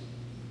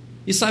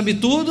e sabe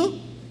tudo,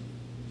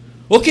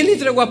 ou que ele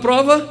entregou a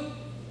prova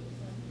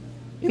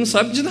e não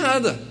sabe de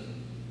nada.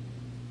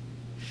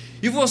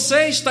 E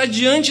você está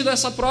diante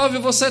dessa prova e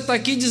você está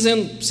aqui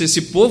dizendo: se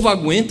esse povo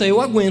aguenta,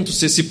 eu aguento.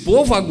 Se esse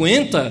povo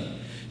aguenta,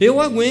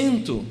 eu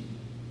aguento.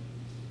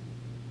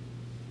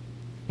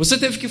 Você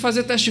teve que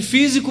fazer teste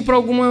físico para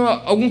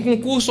algum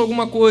concurso,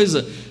 alguma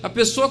coisa. A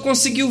pessoa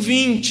conseguiu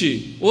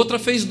 20, outra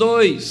fez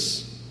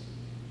 2.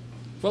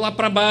 Foi lá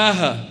para a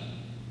Barra.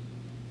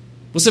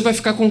 Você vai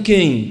ficar com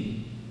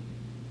quem?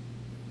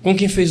 Com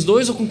quem fez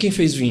 2 ou com quem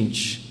fez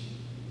 20?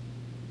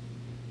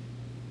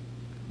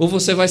 Ou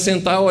você vai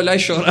sentar, olhar e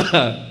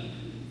chorar?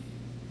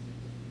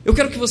 Eu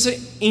quero que você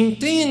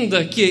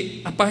entenda que,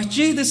 a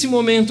partir desse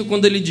momento,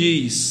 quando ele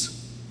diz: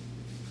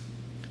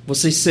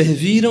 vocês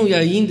serviram e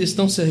ainda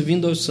estão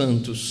servindo aos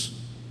santos,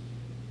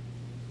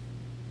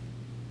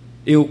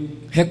 eu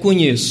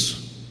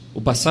reconheço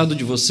o passado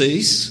de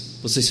vocês.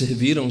 Vocês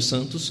serviram os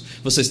santos,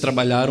 vocês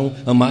trabalharam,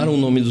 amaram o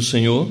nome do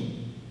Senhor,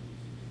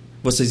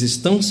 vocês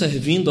estão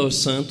servindo aos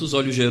santos.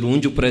 Olha o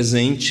gerúndio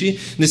presente,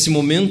 nesse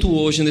momento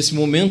hoje, nesse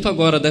momento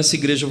agora dessa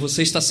igreja,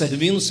 você está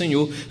servindo o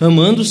Senhor,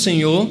 amando o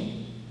Senhor,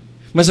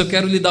 mas eu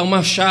quero lhe dar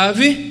uma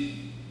chave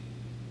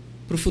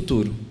para o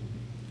futuro.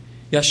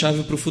 E a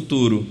chave para o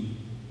futuro,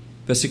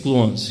 versículo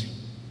 11: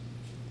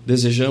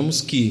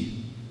 desejamos que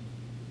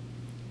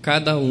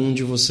cada um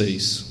de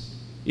vocês,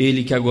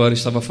 ele que agora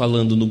estava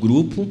falando no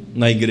grupo,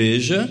 na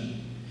igreja,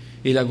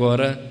 ele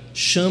agora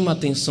chama a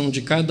atenção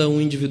de cada um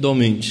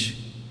individualmente.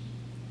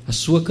 A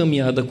sua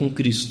caminhada com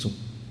Cristo,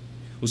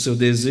 o seu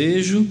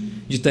desejo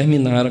de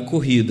terminar a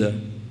corrida,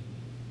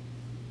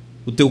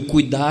 o teu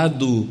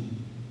cuidado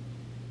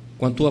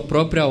com a tua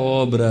própria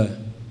obra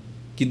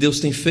que Deus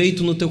tem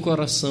feito no teu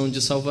coração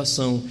de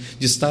salvação,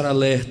 de estar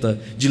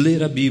alerta, de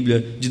ler a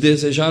Bíblia, de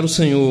desejar o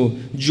Senhor,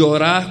 de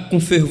orar com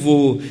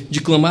fervor,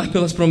 de clamar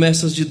pelas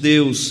promessas de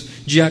Deus,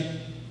 de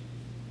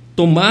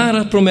tomar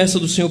a promessa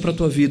do Senhor para a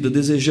tua vida,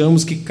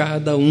 desejamos que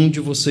cada um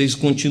de vocês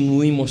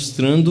continue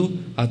mostrando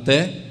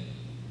até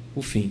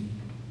o fim.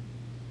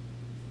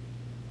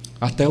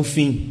 Até o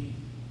fim.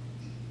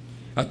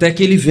 Até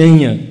que Ele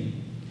venha.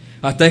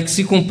 Até que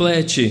se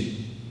complete.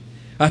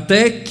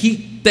 Até que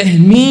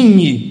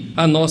termine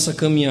a nossa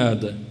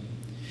caminhada.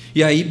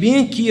 E aí, bem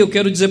aqui, eu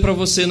quero dizer para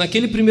você,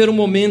 naquele primeiro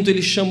momento,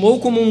 Ele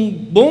chamou como um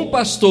bom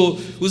pastor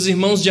os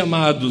irmãos de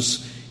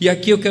amados. E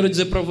aqui eu quero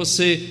dizer para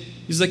você,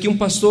 isso aqui um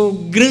pastor,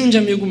 grande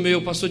amigo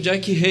meu, pastor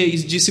Jack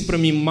Reis, disse para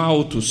mim: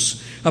 Maltos,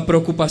 a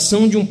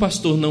preocupação de um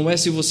pastor não é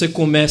se você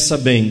começa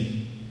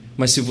bem,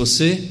 mas se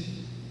você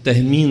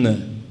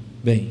termina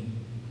bem.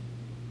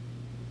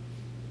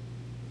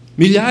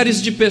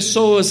 Milhares de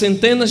pessoas,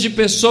 centenas de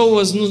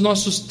pessoas nos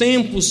nossos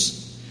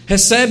tempos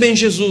recebem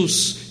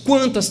Jesus.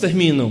 Quantas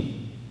terminam?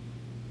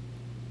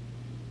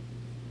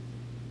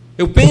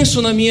 Eu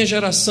penso na minha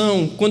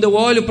geração, quando eu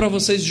olho para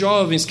vocês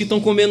jovens que estão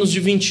com menos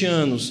de 20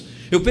 anos,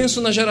 eu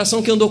penso na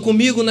geração que andou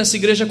comigo nessa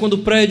igreja quando o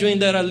prédio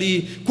ainda era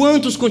ali.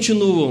 Quantos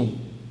continuam?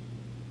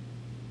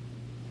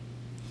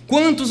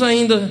 Quantos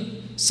ainda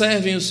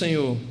servem o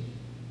Senhor?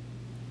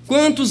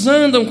 Quantos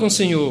andam com o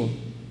Senhor?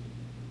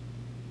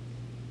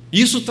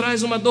 Isso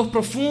traz uma dor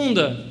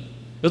profunda.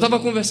 Eu estava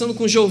conversando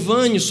com o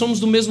Giovanni, somos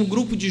do mesmo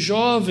grupo de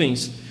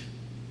jovens,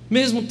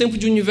 mesmo tempo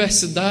de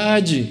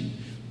universidade,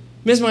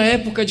 mesma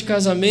época de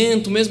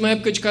casamento, mesma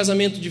época de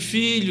casamento de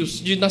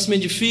filhos, de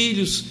nascimento de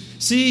filhos,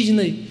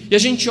 Sidney, e a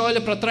gente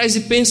olha para trás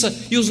e pensa,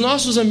 e os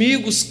nossos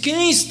amigos,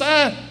 quem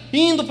está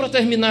indo para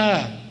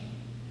terminar?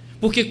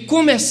 Porque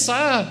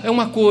começar é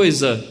uma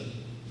coisa,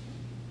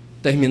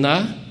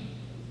 terminar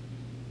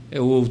é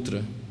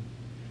outra.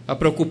 A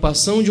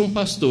preocupação de um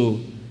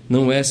pastor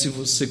não é se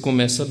você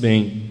começa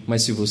bem,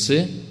 mas se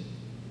você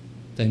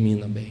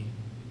termina bem.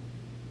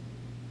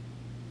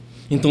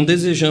 Então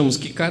desejamos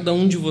que cada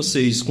um de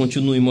vocês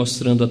continue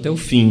mostrando até o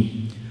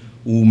fim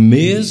o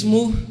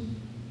mesmo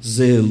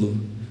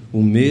zelo,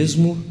 o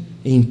mesmo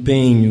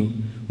empenho,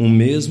 o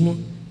mesmo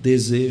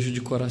desejo de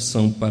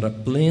coração para a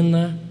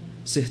plena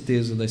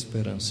certeza da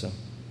esperança.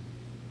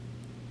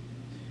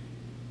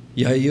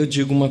 E aí eu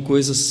digo uma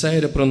coisa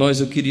séria para nós,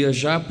 eu queria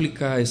já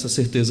aplicar essa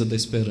certeza da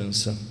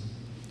esperança,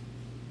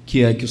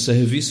 que é que o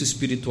serviço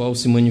espiritual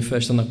se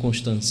manifesta na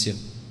constância.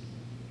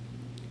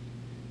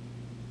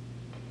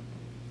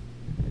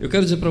 Eu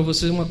quero dizer para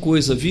vocês uma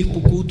coisa: vir para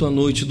o culto à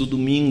noite do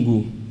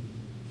domingo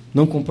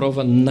não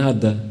comprova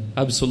nada,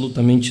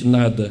 absolutamente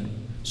nada,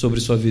 sobre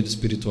sua vida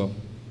espiritual.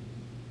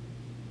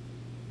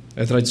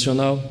 É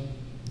tradicional.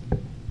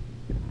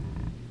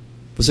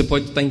 Você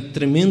pode estar em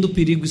tremendo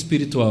perigo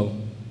espiritual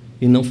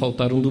e não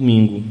faltar um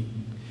domingo,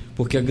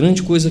 porque a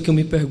grande coisa que eu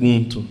me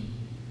pergunto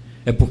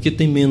é por que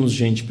tem menos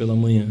gente pela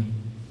manhã?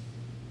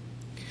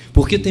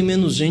 Por que tem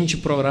menos gente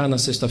para orar na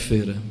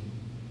sexta-feira?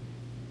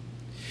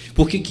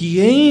 Porque que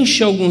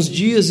enche alguns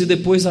dias e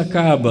depois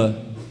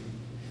acaba,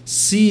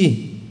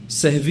 se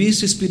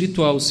serviço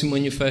espiritual se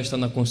manifesta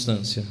na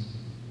constância.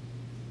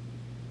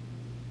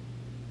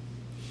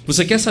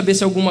 Você quer saber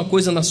se alguma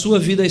coisa na sua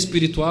vida é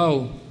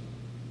espiritual?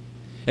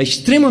 É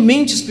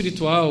extremamente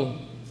espiritual,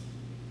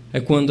 é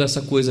quando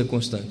essa coisa é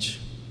constante.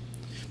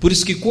 Por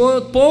isso que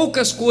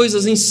poucas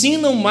coisas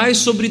ensinam mais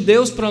sobre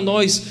Deus para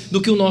nós do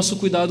que o nosso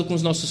cuidado com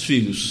os nossos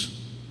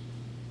filhos.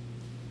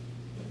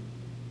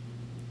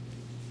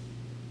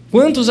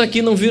 Quantos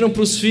aqui não viram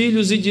para os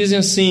filhos e dizem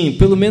assim: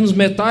 pelo menos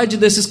metade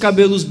desses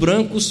cabelos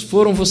brancos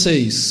foram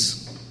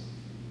vocês?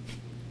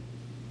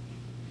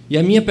 E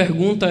a minha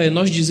pergunta é: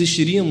 nós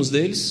desistiríamos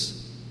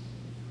deles?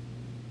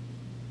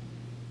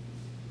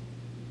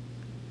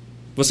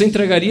 Você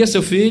entregaria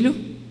seu filho,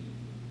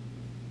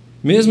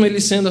 mesmo ele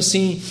sendo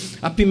assim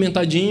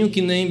apimentadinho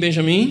que nem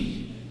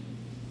Benjamim?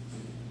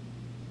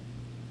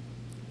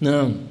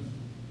 Não.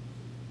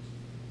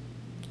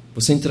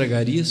 Você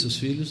entregaria seus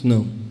filhos?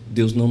 Não.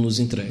 Deus não nos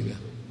entrega.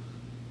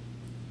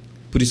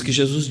 Por isso que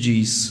Jesus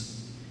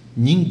diz: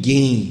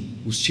 ninguém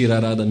os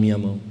tirará da minha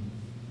mão.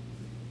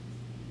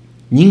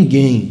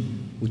 Ninguém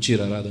o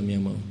tirará da minha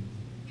mão.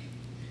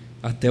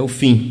 Até o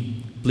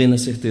fim, plena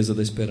certeza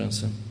da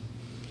esperança.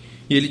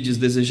 E ele diz: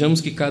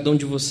 desejamos que cada um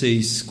de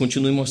vocês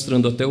continue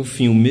mostrando até o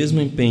fim o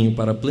mesmo empenho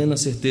para a plena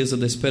certeza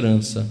da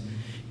esperança.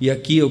 E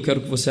aqui eu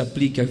quero que você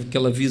aplique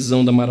aquela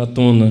visão da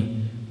maratona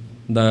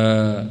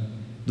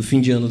do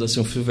fim de ano da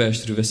São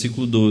Silvestre,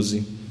 versículo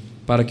 12.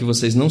 Para que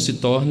vocês não se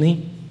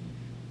tornem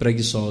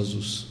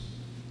preguiçosos.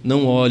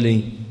 Não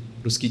olhem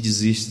para os que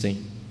desistem.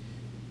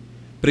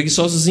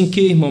 Preguiçosos em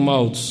quê, irmão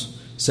Maltos?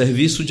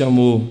 Serviço de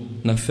amor,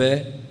 na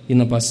fé e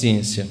na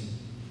paciência.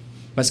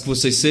 Mas que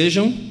vocês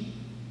sejam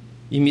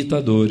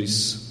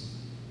imitadores.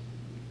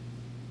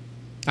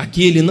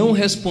 Aqui ele não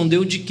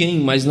respondeu de quem,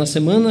 mas na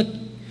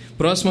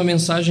próxima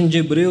mensagem de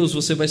Hebreus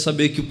você vai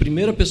saber que a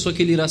primeira pessoa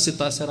que ele irá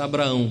citar será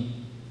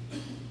Abraão.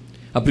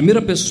 A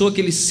primeira pessoa que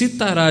ele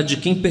citará de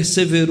quem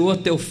perseverou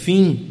até o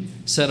fim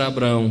será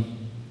Abraão.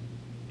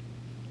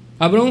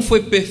 Abraão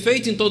foi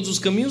perfeito em todos os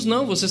caminhos?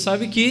 Não, você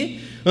sabe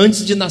que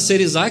antes de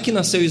nascer Isaac,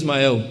 nasceu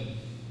Ismael.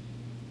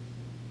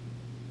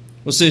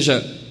 Ou seja,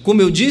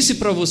 como eu disse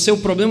para você, o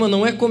problema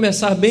não é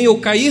começar bem ou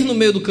cair no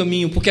meio do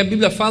caminho, porque a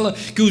Bíblia fala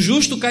que o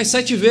justo cai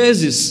 7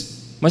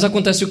 vezes. Mas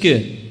acontece o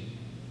quê?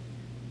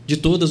 De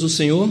todas o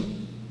Senhor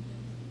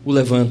o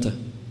levanta.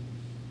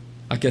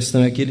 A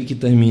questão é aquele que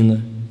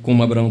termina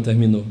como Abraão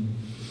terminou.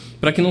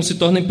 Para que não se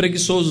tornem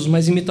preguiçosos,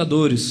 mas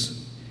imitadores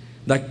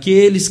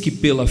daqueles que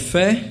pela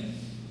fé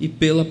e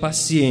pela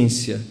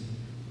paciência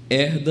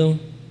herdam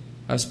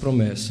as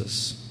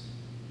promessas.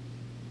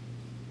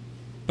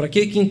 Para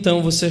que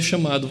então você é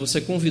chamado, você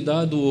é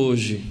convidado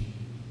hoje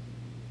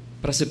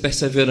para ser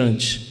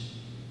perseverante,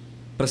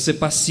 para ser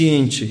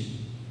paciente,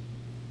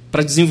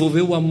 para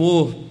desenvolver o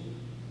amor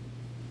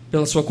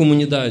pela sua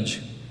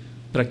comunidade,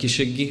 para que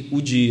chegue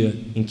o dia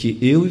em que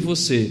eu e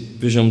você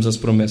vejamos as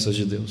promessas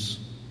de Deus.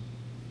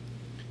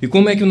 E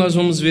como é que nós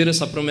vamos ver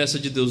essa promessa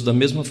de Deus? Da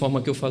mesma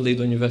forma que eu falei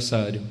do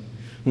aniversário.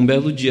 Um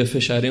belo dia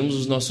fecharemos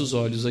os nossos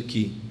olhos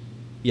aqui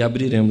e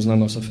abriremos na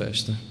nossa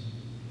festa.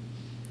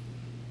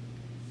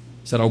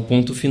 Será o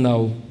ponto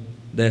final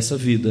dessa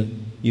vida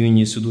e o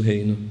início do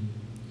reino.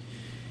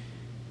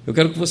 Eu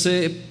quero que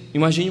você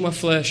imagine uma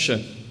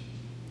flecha.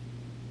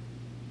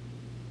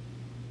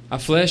 A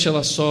flecha,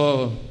 ela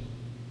só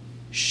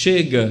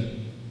chega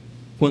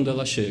quando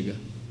ela chega.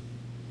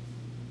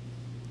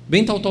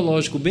 Bem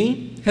tautológico,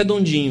 bem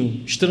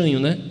redondinho, estranho,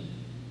 né?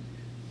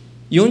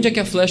 E onde é que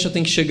a flecha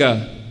tem que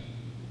chegar?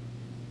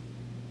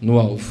 No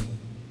alvo.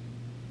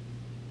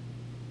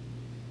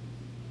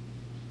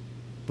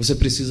 Você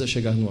precisa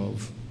chegar no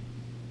alvo.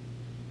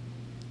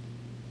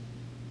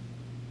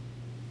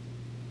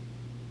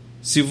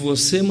 Se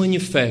você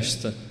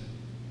manifesta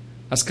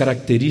as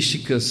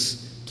características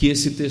que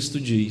esse texto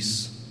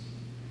diz,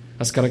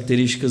 as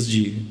características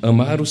de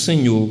amar o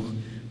Senhor,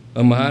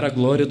 amar a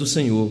glória do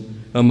Senhor,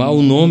 amar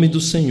o nome do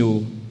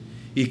Senhor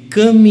e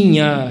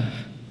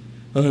caminhar,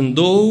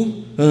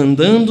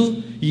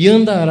 andando e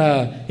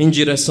andará em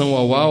direção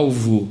ao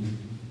alvo,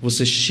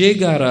 você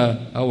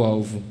chegará ao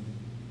alvo.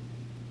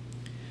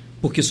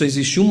 Porque só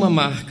existe uma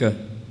marca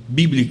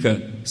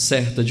bíblica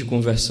certa de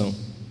conversão,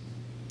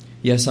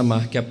 e essa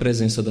marca é a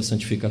presença da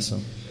santificação.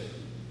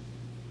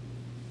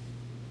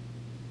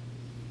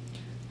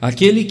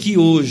 Aquele que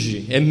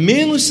hoje é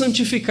menos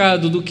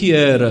santificado do que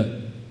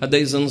era há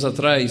 10 anos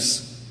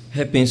atrás,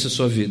 repense a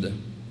sua vida.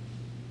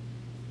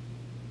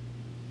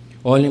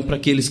 Olhem para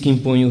aqueles que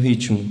impõem o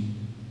ritmo.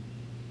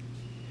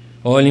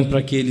 Olhem para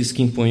aqueles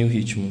que impõem o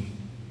ritmo.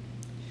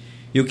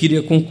 Eu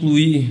queria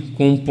concluir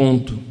com um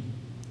ponto.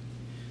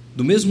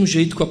 Do mesmo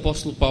jeito que o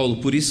apóstolo Paulo,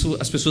 por isso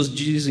as pessoas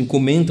dizem,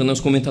 comentam, né,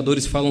 os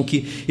comentadores falam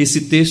que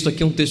esse texto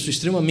aqui é um texto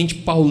extremamente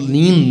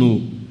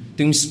paulino,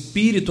 tem um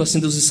espírito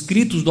assim dos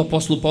escritos do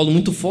apóstolo Paulo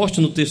muito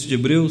forte no texto de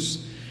Hebreus,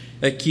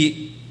 é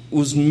que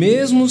as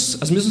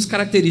mesmas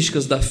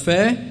características da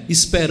fé,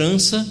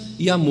 esperança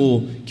e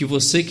amor, que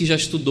você que já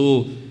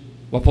estudou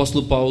o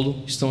apóstolo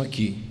Paulo, estão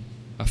aqui.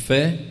 A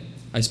fé,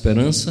 a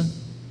esperança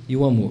e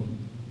o amor.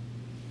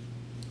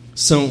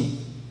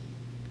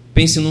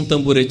 Pense num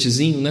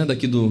tamboretezinho, né,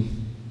 daqui do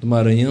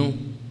Maranhão.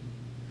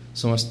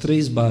 São as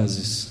 3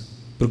 bases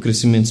para o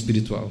crescimento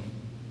espiritual: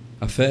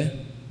 a fé,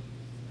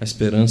 a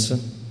esperança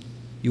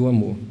e o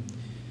amor.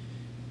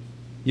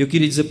 E eu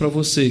queria dizer para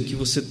você que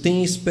você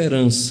tem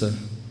esperança,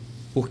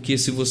 porque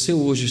se você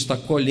hoje está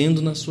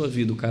colhendo na sua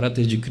vida o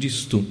caráter de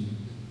Cristo,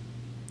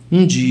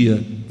 um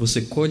dia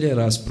você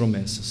colherá as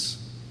promessas.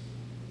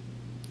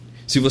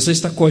 Se você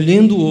está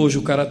colhendo hoje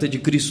o caráter de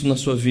Cristo na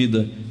sua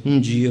vida, um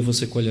dia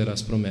você colherá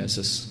as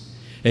promessas.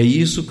 É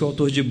isso que o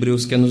autor de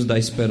Hebreus quer nos dar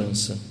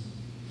esperança.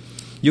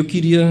 E eu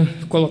queria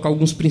colocar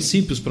alguns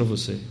princípios para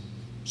você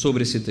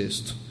sobre esse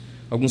texto.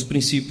 Alguns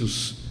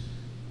princípios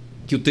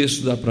que o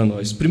texto dá para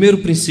nós. Primeiro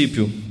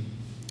princípio: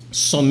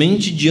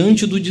 somente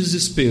diante do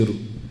desespero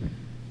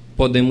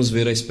podemos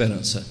ver a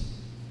esperança.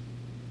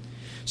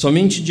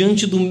 Somente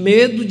diante do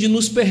medo de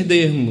nos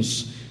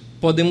perdermos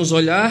podemos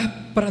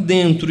olhar para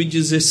dentro e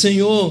dizer: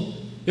 Senhor,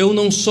 eu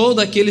não sou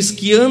daqueles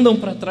que andam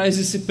para trás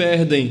e se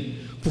perdem,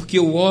 porque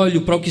eu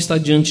olho para o que está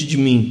diante de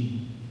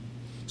mim.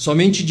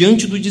 Somente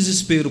diante do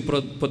desespero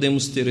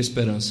podemos ter a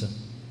esperança.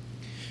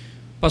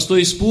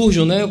 Pastor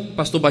Spurgeon,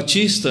 pastor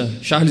batista,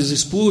 Charles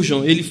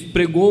Spurgeon, ele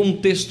pregou um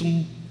texto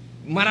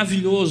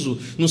maravilhoso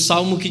no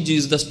salmo que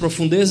diz: das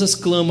profundezas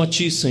clamo a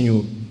ti,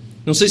 Senhor.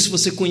 Não sei se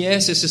você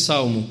conhece esse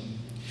salmo.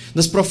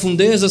 Das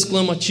profundezas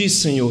clamo a ti,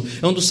 Senhor.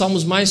 É um dos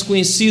salmos mais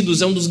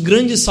conhecidos, é um dos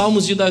grandes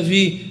salmos de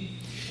Davi.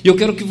 E eu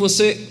quero que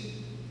você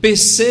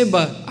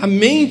perceba a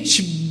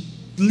mente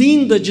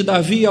linda de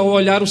Davi ao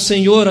olhar o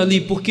Senhor ali.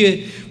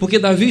 Porque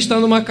Davi está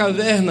numa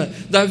caverna,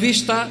 Davi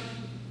está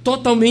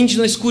totalmente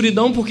na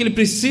escuridão, porque ele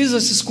precisa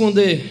se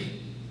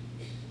esconder.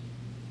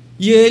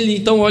 E ele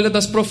então olha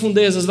das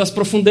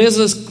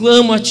profundezas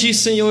clamo a ti,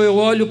 Senhor, eu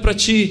olho para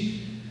ti.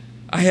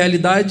 A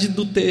realidade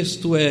do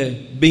texto é: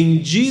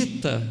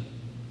 bendita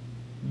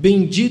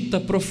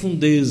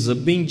profundeza,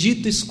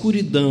 bendita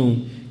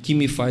escuridão que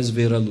me faz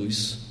ver a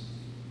luz.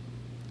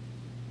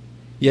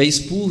 E aí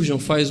Spurgeon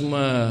faz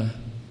uma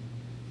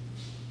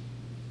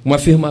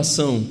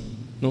afirmação.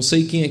 Não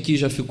sei quem aqui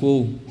já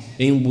ficou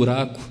em um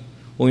buraco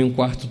ou em um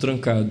quarto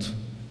trancado,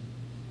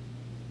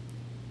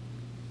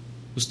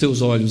 os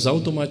teus olhos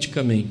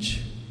automaticamente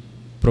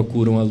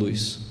procuram a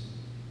luz.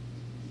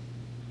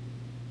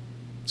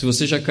 Se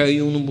você já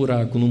caiu num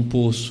buraco, num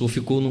poço, ou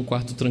ficou num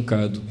quarto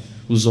trancado,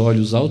 os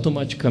olhos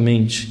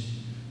automaticamente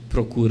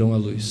procuram a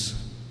luz.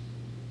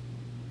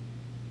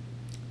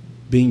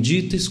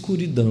 Bendita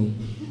escuridão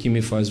que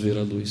me faz ver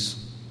a luz.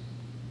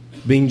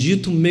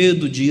 Bendito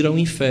medo de ir ao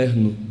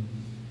inferno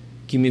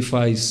que me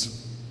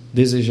faz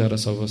desejar a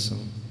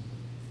salvação.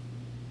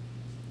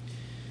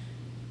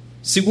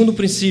 Segundo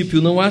princípio,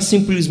 não há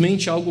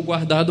simplesmente algo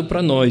guardado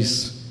para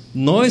nós.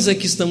 Nós é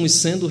que estamos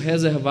sendo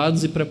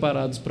reservados e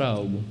preparados para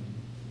algo.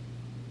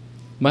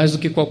 Mais do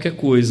que qualquer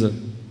coisa,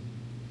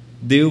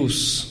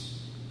 Deus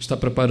está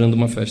preparando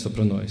uma festa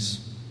para nós.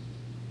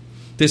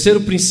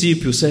 Terceiro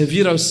princípio,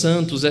 servir aos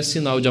santos é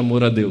sinal de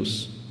amor a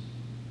Deus.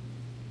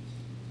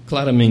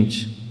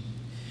 Claramente.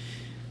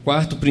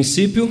 Quarto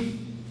princípio,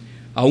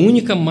 a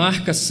única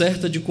marca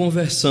certa de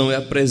conversão é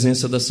a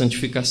presença da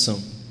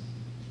santificação.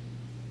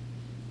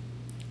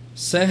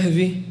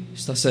 Serve,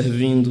 está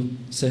servindo,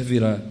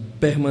 servirá,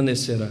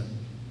 permanecerá.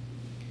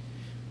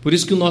 Por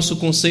isso que o nosso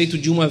conceito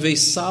de uma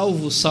vez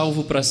salvo,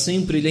 salvo para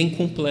sempre, ele é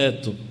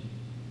incompleto.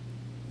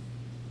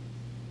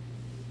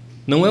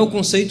 Não é o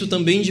conceito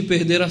também de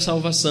perder a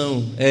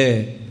salvação,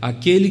 é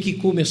aquele que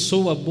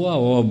começou a boa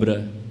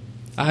obra,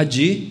 há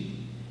de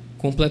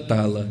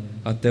completá-la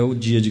até o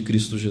dia de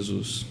Cristo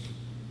Jesus.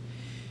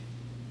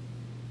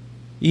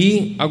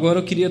 E agora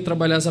eu queria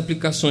trabalhar as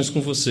aplicações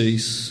com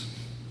vocês.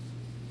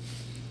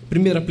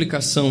 Primeira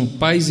aplicação,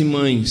 pais e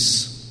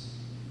mães.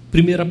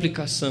 Primeira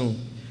aplicação,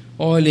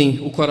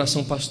 olhem o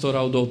coração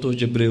pastoral do autor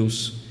de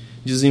Hebreus.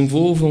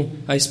 Desenvolvam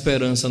a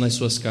esperança nas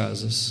suas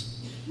casas.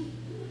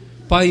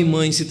 Pai e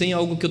mãe, se tem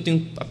algo que eu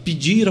tenho a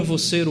pedir a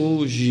você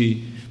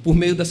hoje, por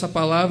meio dessa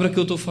palavra que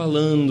eu estou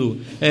falando,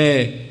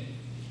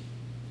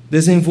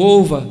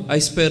 desenvolva a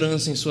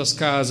esperança em suas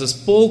casas.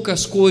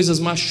 Poucas coisas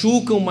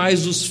machucam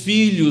mais os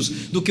filhos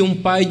do que um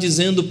pai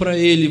dizendo para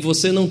ele: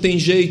 você não tem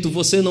jeito,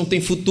 você não tem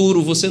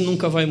futuro, você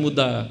nunca vai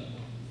mudar.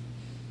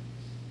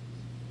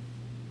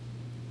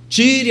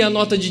 Tire a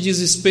nota de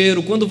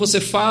desespero. Quando você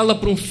fala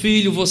para um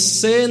filho,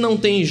 você não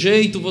tem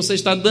jeito, você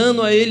está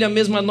dando a ele a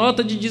mesma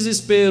nota de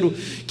desespero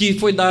que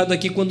foi dada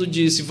aqui quando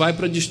disse: vai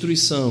para a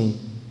destruição.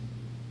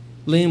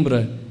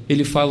 Lembra?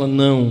 Ele fala: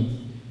 não,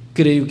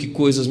 creio que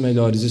coisas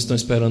melhores estão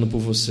esperando por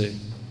você.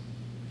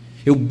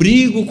 Eu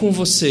brigo com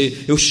você,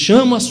 eu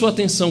chamo a sua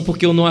atenção,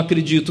 porque eu não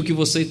acredito que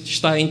você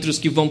está entre os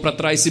que vão para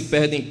trás, se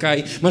perdem,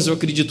 caem, mas eu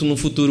acredito num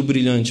futuro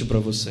brilhante para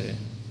você.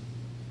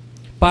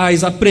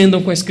 Pais,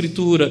 aprendam com a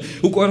Escritura.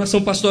 O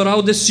coração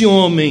pastoral desse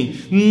homem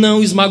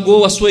não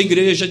esmagou a sua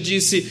igreja,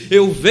 disse: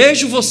 eu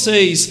vejo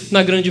vocês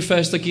na grande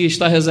festa que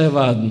está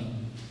reservado.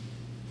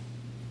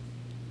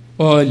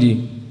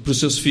 Olhe para os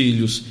seus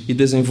filhos e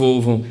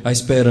desenvolvam a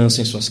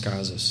esperança em suas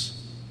casas.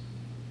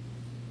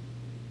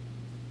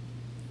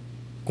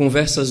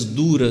 Conversas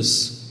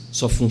duras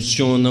só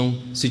funcionam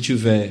se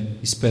tiver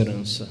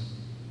esperança.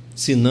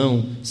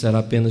 Senão, será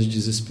apenas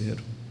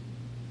desespero.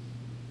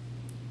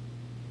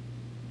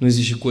 Não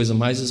existe coisa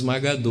mais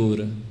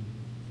esmagadora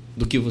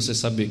do que você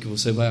saber que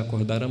você vai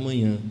acordar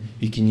amanhã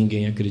e que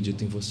ninguém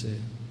acredita em você.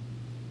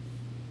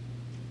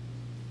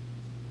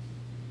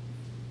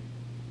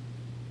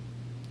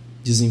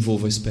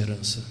 Desenvolva a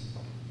esperança.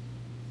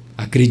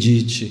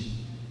 Acredite.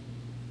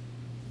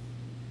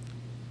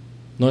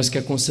 Nós que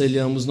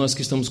aconselhamos, nós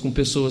que estamos com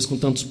pessoas com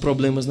tantos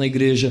problemas na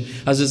igreja,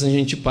 às vezes a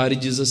gente para e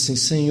diz assim: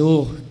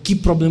 Senhor, que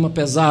problema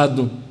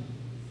pesado.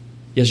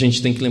 E a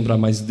gente tem que lembrar,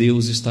 mas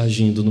Deus está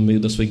agindo no meio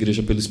da sua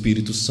igreja pelo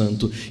Espírito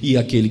Santo, e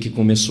aquele que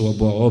começou a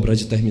boa obra há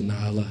de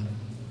terminá-la.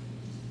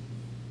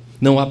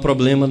 Não há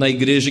problema na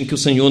igreja em que o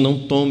Senhor não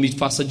tome e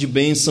faça de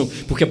bênção,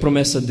 porque é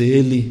promessa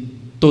dele.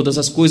 Todas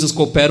as coisas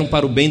cooperam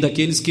para o bem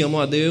daqueles que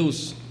amam a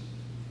Deus,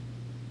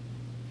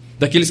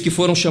 daqueles que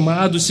foram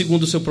chamados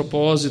segundo o seu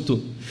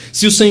propósito.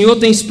 Se o Senhor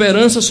tem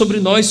esperança sobre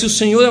nós, se o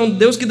Senhor é um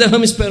Deus que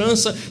derrama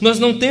esperança, nós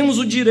não temos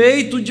o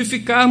direito de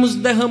ficarmos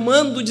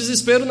derramando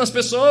desespero nas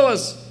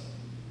pessoas.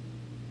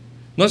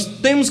 Nós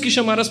temos que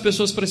chamar as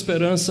pessoas para a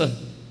esperança.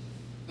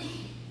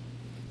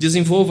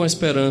 Desenvolvam a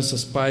esperança,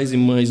 pais e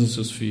mães, nos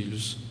seus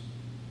filhos.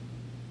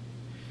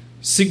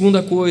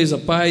 Segunda coisa,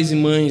 pais e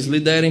mães,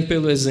 liderem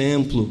pelo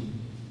exemplo.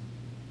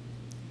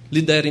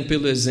 Liderem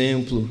pelo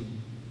exemplo.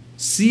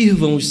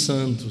 Sirvam os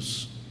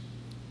santos.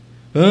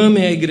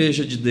 Amem a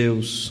igreja de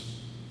Deus.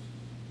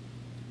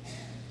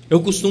 Eu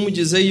costumo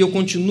dizer, e eu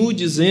continuo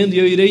dizendo, e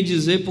eu irei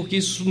dizer porque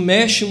isso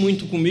mexe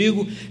muito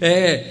comigo,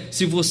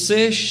 se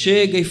você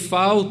chega e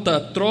falta,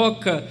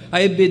 troca a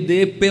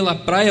EBD pela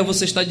praia,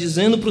 você está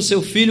dizendo para o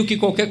seu filho que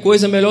qualquer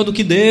coisa é melhor do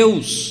que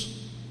Deus.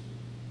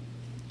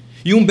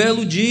 E um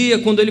belo dia,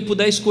 quando ele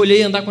puder escolher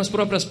e andar com as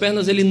próprias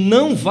pernas, ele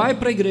não vai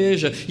para a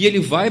igreja, e ele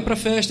vai para a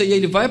festa, e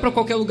ele vai para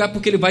qualquer lugar,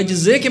 porque ele vai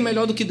dizer que é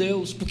melhor do que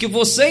Deus, porque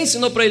você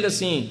ensinou para ele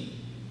assim.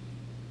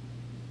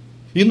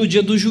 E no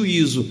dia do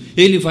juízo,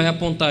 ele vai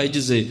apontar e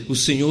dizer: o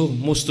Senhor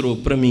mostrou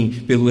para mim,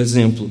 pelo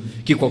exemplo,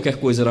 que qualquer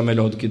coisa era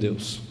melhor do que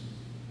Deus.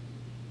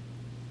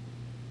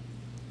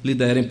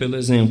 liderem pelo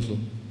exemplo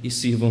e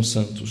sirvam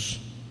santos.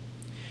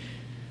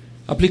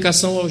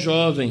 Aplicação aos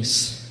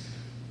jovens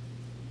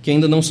que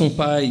ainda não são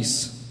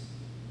pais.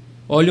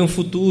 Olhem o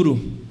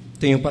futuro,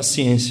 tenham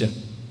paciência.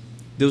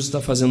 Deus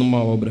está fazendo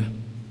uma obra.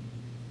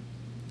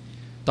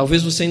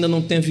 Talvez você ainda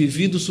não tenha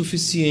vivido o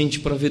suficiente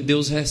para ver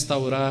Deus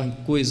restaurar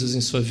coisas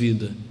em sua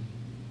vida.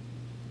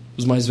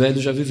 Os mais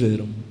velhos já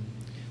viveram.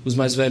 Os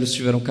mais velhos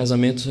tiveram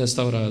casamentos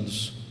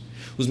restaurados.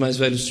 Os mais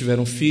velhos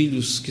tiveram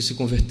filhos que se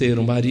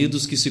converteram,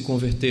 maridos que se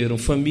converteram,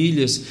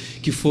 famílias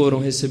que foram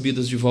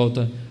recebidas de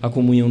volta à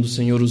comunhão do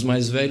Senhor. Os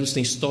mais velhos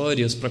têm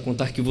histórias para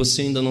contar que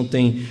você ainda não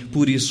tem.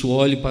 Por isso,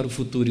 olhe para o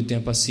futuro e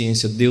tenha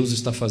paciência. Deus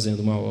está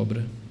fazendo uma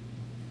obra.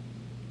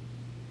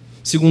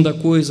 Segunda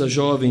coisa,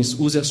 jovens,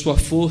 use a sua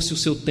força e o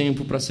seu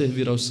tempo para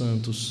servir aos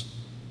santos.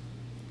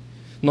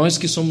 Nós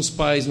que somos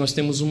pais, nós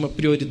temos uma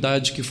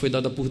prioridade que foi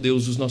dada por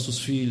Deus, os nossos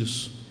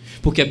filhos.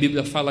 Porque a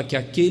Bíblia fala que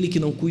aquele que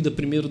não cuida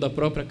primeiro da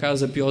própria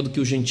casa é pior do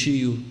que o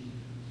gentio.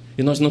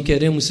 E nós não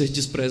queremos ser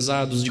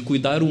desprezados de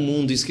cuidar o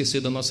mundo e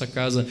esquecer da nossa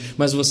casa.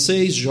 Mas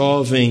vocês,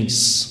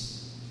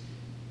 jovens,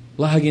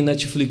 larguem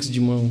Netflix de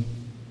mão.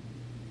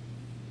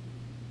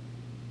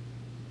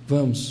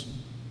 Vamos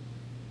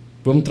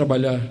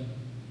trabalhar.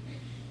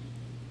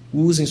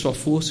 Usem sua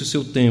força e o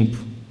seu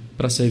tempo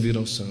para servir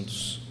aos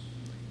santos.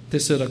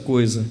 Terceira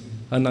coisa,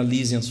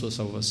 analisem a sua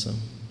salvação.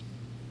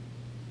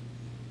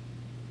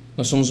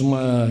 Nós somos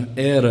uma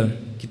era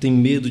que tem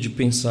medo de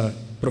pensar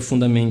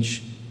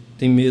profundamente,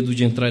 tem medo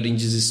de entrar em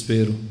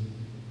desespero.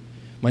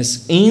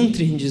 Mas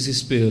entre em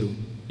desespero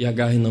e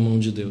agarre na mão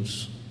de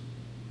Deus.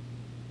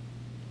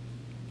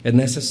 É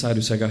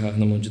necessário se agarrar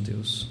na mão de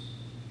Deus.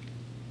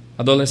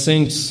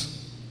 Adolescentes,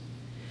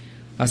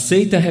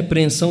 aceitem a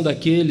repreensão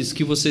daqueles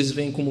que vocês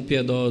veem como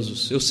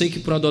piedosos. Eu sei que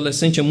para o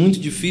adolescente é muito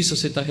difícil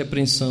aceitar a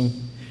repreensão,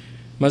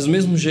 mas do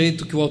mesmo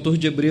jeito que o autor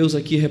de Hebreus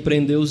aqui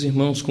repreendeu os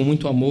irmãos com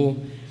muito amor,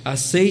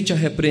 aceite a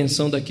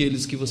repreensão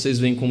daqueles que vocês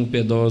veem como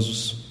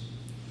piedosos.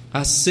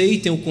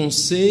 Aceitem o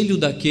conselho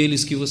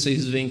daqueles que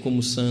vocês veem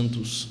como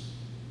santos,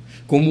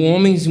 como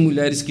homens e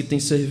mulheres que têm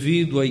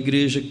servido à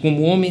igreja,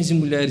 como homens e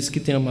mulheres que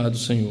têm amado o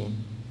Senhor.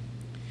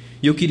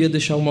 E eu queria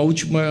deixar uma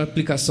última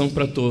aplicação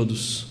para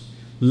todos.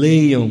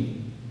 Leiam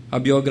a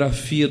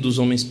biografia dos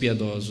homens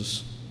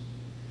piedosos.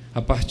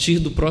 A partir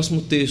do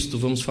próximo texto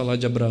vamos falar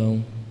de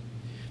Abraão.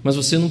 Mas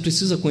você não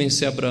precisa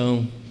conhecer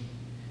Abraão.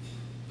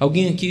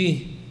 Alguém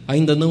aqui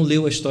ainda não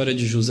leu a história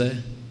de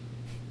José?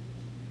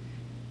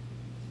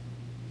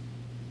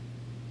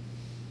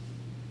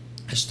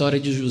 A história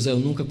de José, eu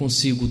nunca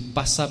consigo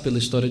passar pela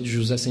história de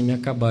José sem me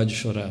acabar de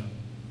chorar.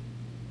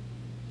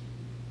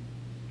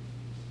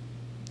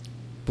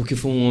 Porque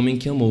foi um homem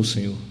que amou o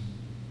Senhor.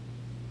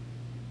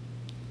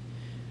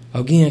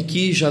 Alguém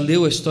aqui já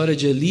leu a história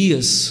de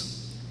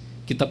Elias,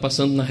 que está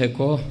passando na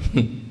Record?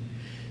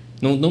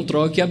 Não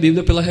troque a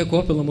Bíblia pela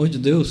Record, pelo amor de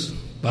Deus.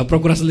 Vá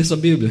procurar ler essa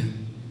Bíblia.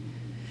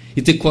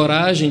 E ter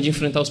coragem de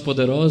enfrentar os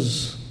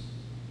poderosos.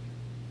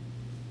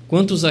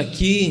 Quantos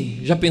aqui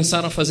já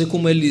pensaram a fazer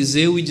como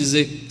Eliseu e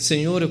dizer: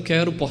 Senhor, eu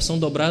quero porção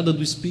dobrada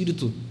do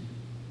Espírito?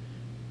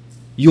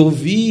 E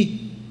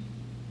ouvir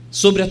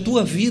sobre a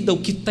tua vida o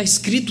que está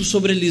escrito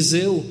sobre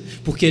Eliseu,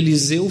 porque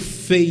Eliseu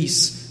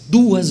fez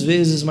 2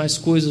 vezes mais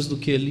coisas do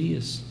que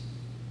Elias.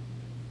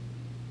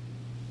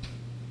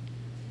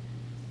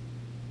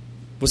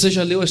 Você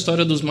já leu a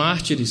história dos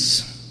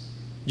mártires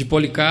de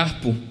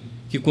Policarpo,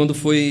 que quando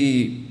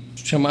foi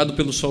chamado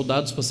pelos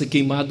soldados para ser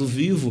queimado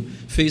vivo,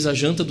 fez a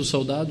janta dos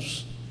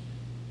soldados?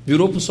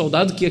 Virou para o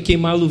soldado que ia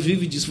queimá-lo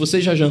vivo e disse: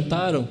 vocês já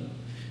jantaram?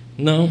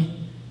 Não.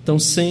 Então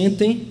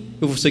sentem,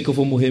 eu sei que eu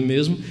vou morrer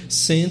mesmo,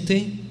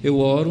 sentem, eu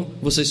oro,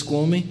 vocês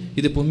comem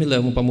e depois me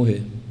levam para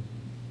morrer.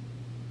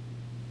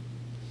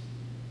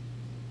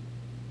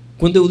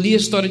 Quando eu li a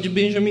história de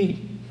Benjamin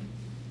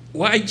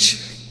White,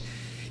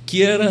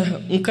 que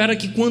era um cara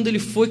que quando ele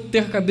foi ter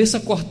a cabeça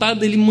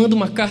cortada, ele manda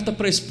uma carta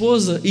para a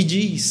esposa e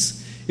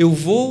diz: eu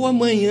vou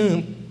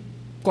amanhã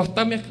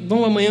cortar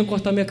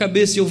minha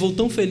cabeça, e eu vou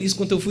tão feliz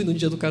quanto eu fui no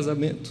dia do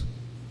casamento,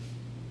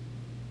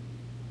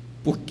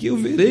 porque eu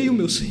verei o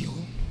meu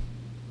Senhor.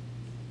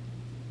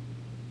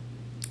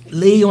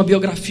 Leiam a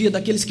biografia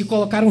daqueles que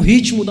colocaram o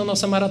ritmo da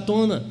nossa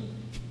maratona.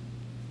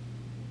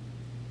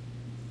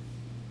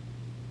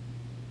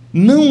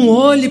 Não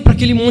olhe para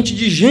aquele monte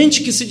de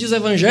gente que se diz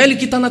evangélico,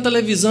 que está na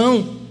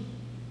televisão,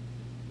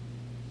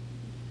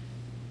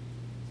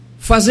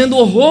 fazendo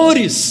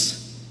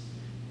horrores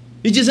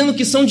e dizendo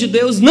que são de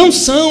Deus. Não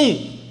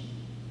são.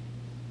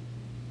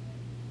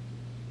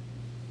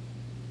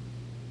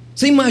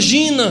 Você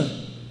imagina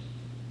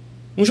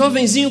um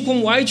jovenzinho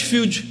como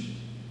Whitefield,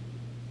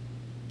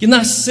 que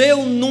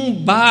nasceu num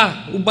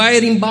bar, o bar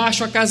era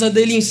embaixo, a casa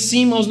dele em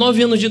cima, aos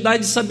 9 anos de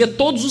idade, sabia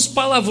todos os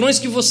palavrões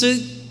que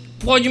você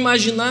pode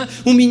imaginar,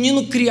 um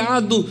menino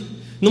criado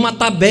numa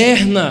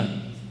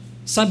taberna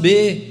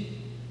saber.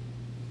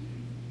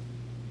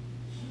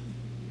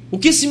 O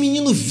que esse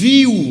menino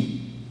viu?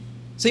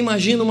 Você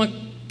imagina uma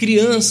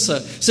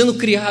criança sendo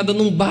criada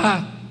num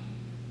bar,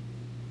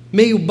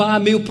 meio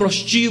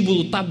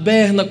prostíbulo,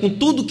 taberna, com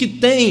tudo que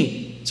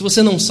tem, Se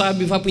você não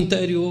sabe, vá para o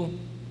interior.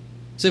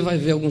 Você vai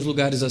ver alguns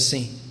lugares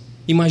assim.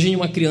 Imagine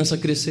uma criança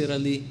crescer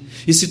ali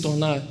e se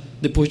tornar,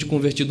 depois de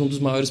convertido, um dos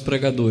maiores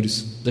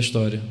pregadores da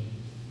história.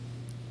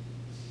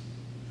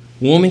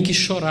 Um homem que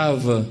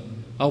chorava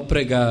ao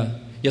pregar,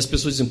 e as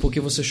pessoas diziam: por que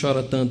você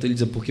chora tanto? Ele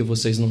dizia: porque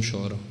vocês não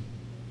choram.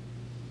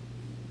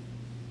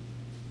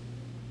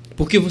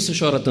 Por que você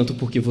chora tanto?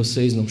 Porque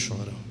vocês não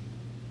choram.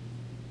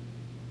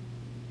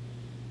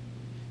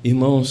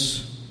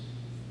 Irmãos,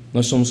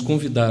 nós somos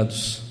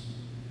convidados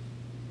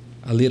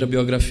a ler a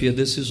biografia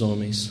desses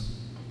homens,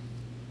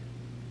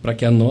 para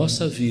que a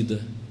nossa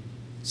vida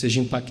seja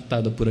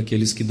impactada por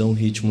aqueles que dão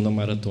ritmo na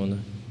maratona.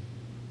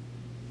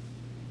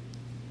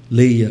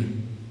 Leia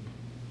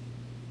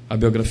a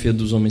biografia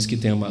dos homens que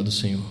têm amado o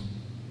Senhor.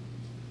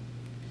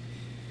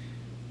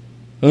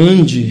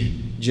 Ande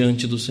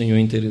diante do Senhor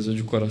em inteireza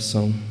de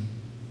coração.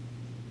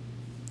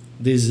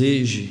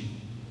 Deseje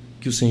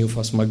que o Senhor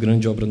faça uma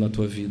grande obra na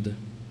tua vida.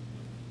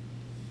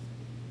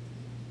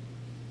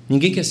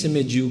 Ninguém quer ser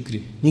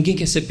medíocre, ninguém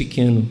quer ser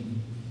pequeno.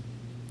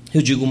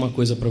 Eu digo uma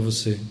coisa para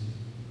você: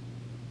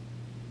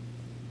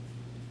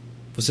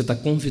 você está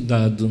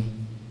convidado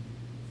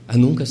a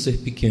nunca ser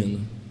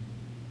pequeno,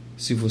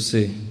 se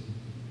você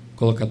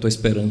colocar a tua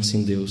esperança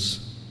em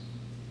Deus,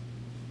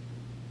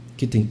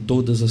 que tem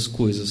todas as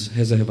coisas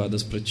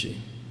reservadas para ti,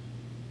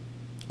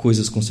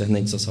 coisas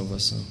concernentes à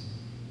salvação.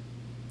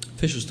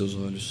 Fecha os teus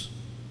olhos.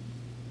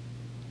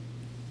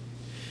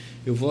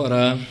 Eu vou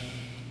orar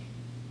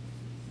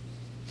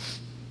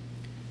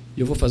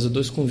e eu vou fazer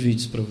 2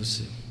 convites para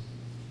você.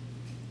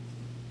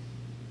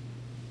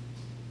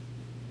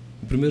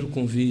 O primeiro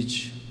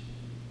convite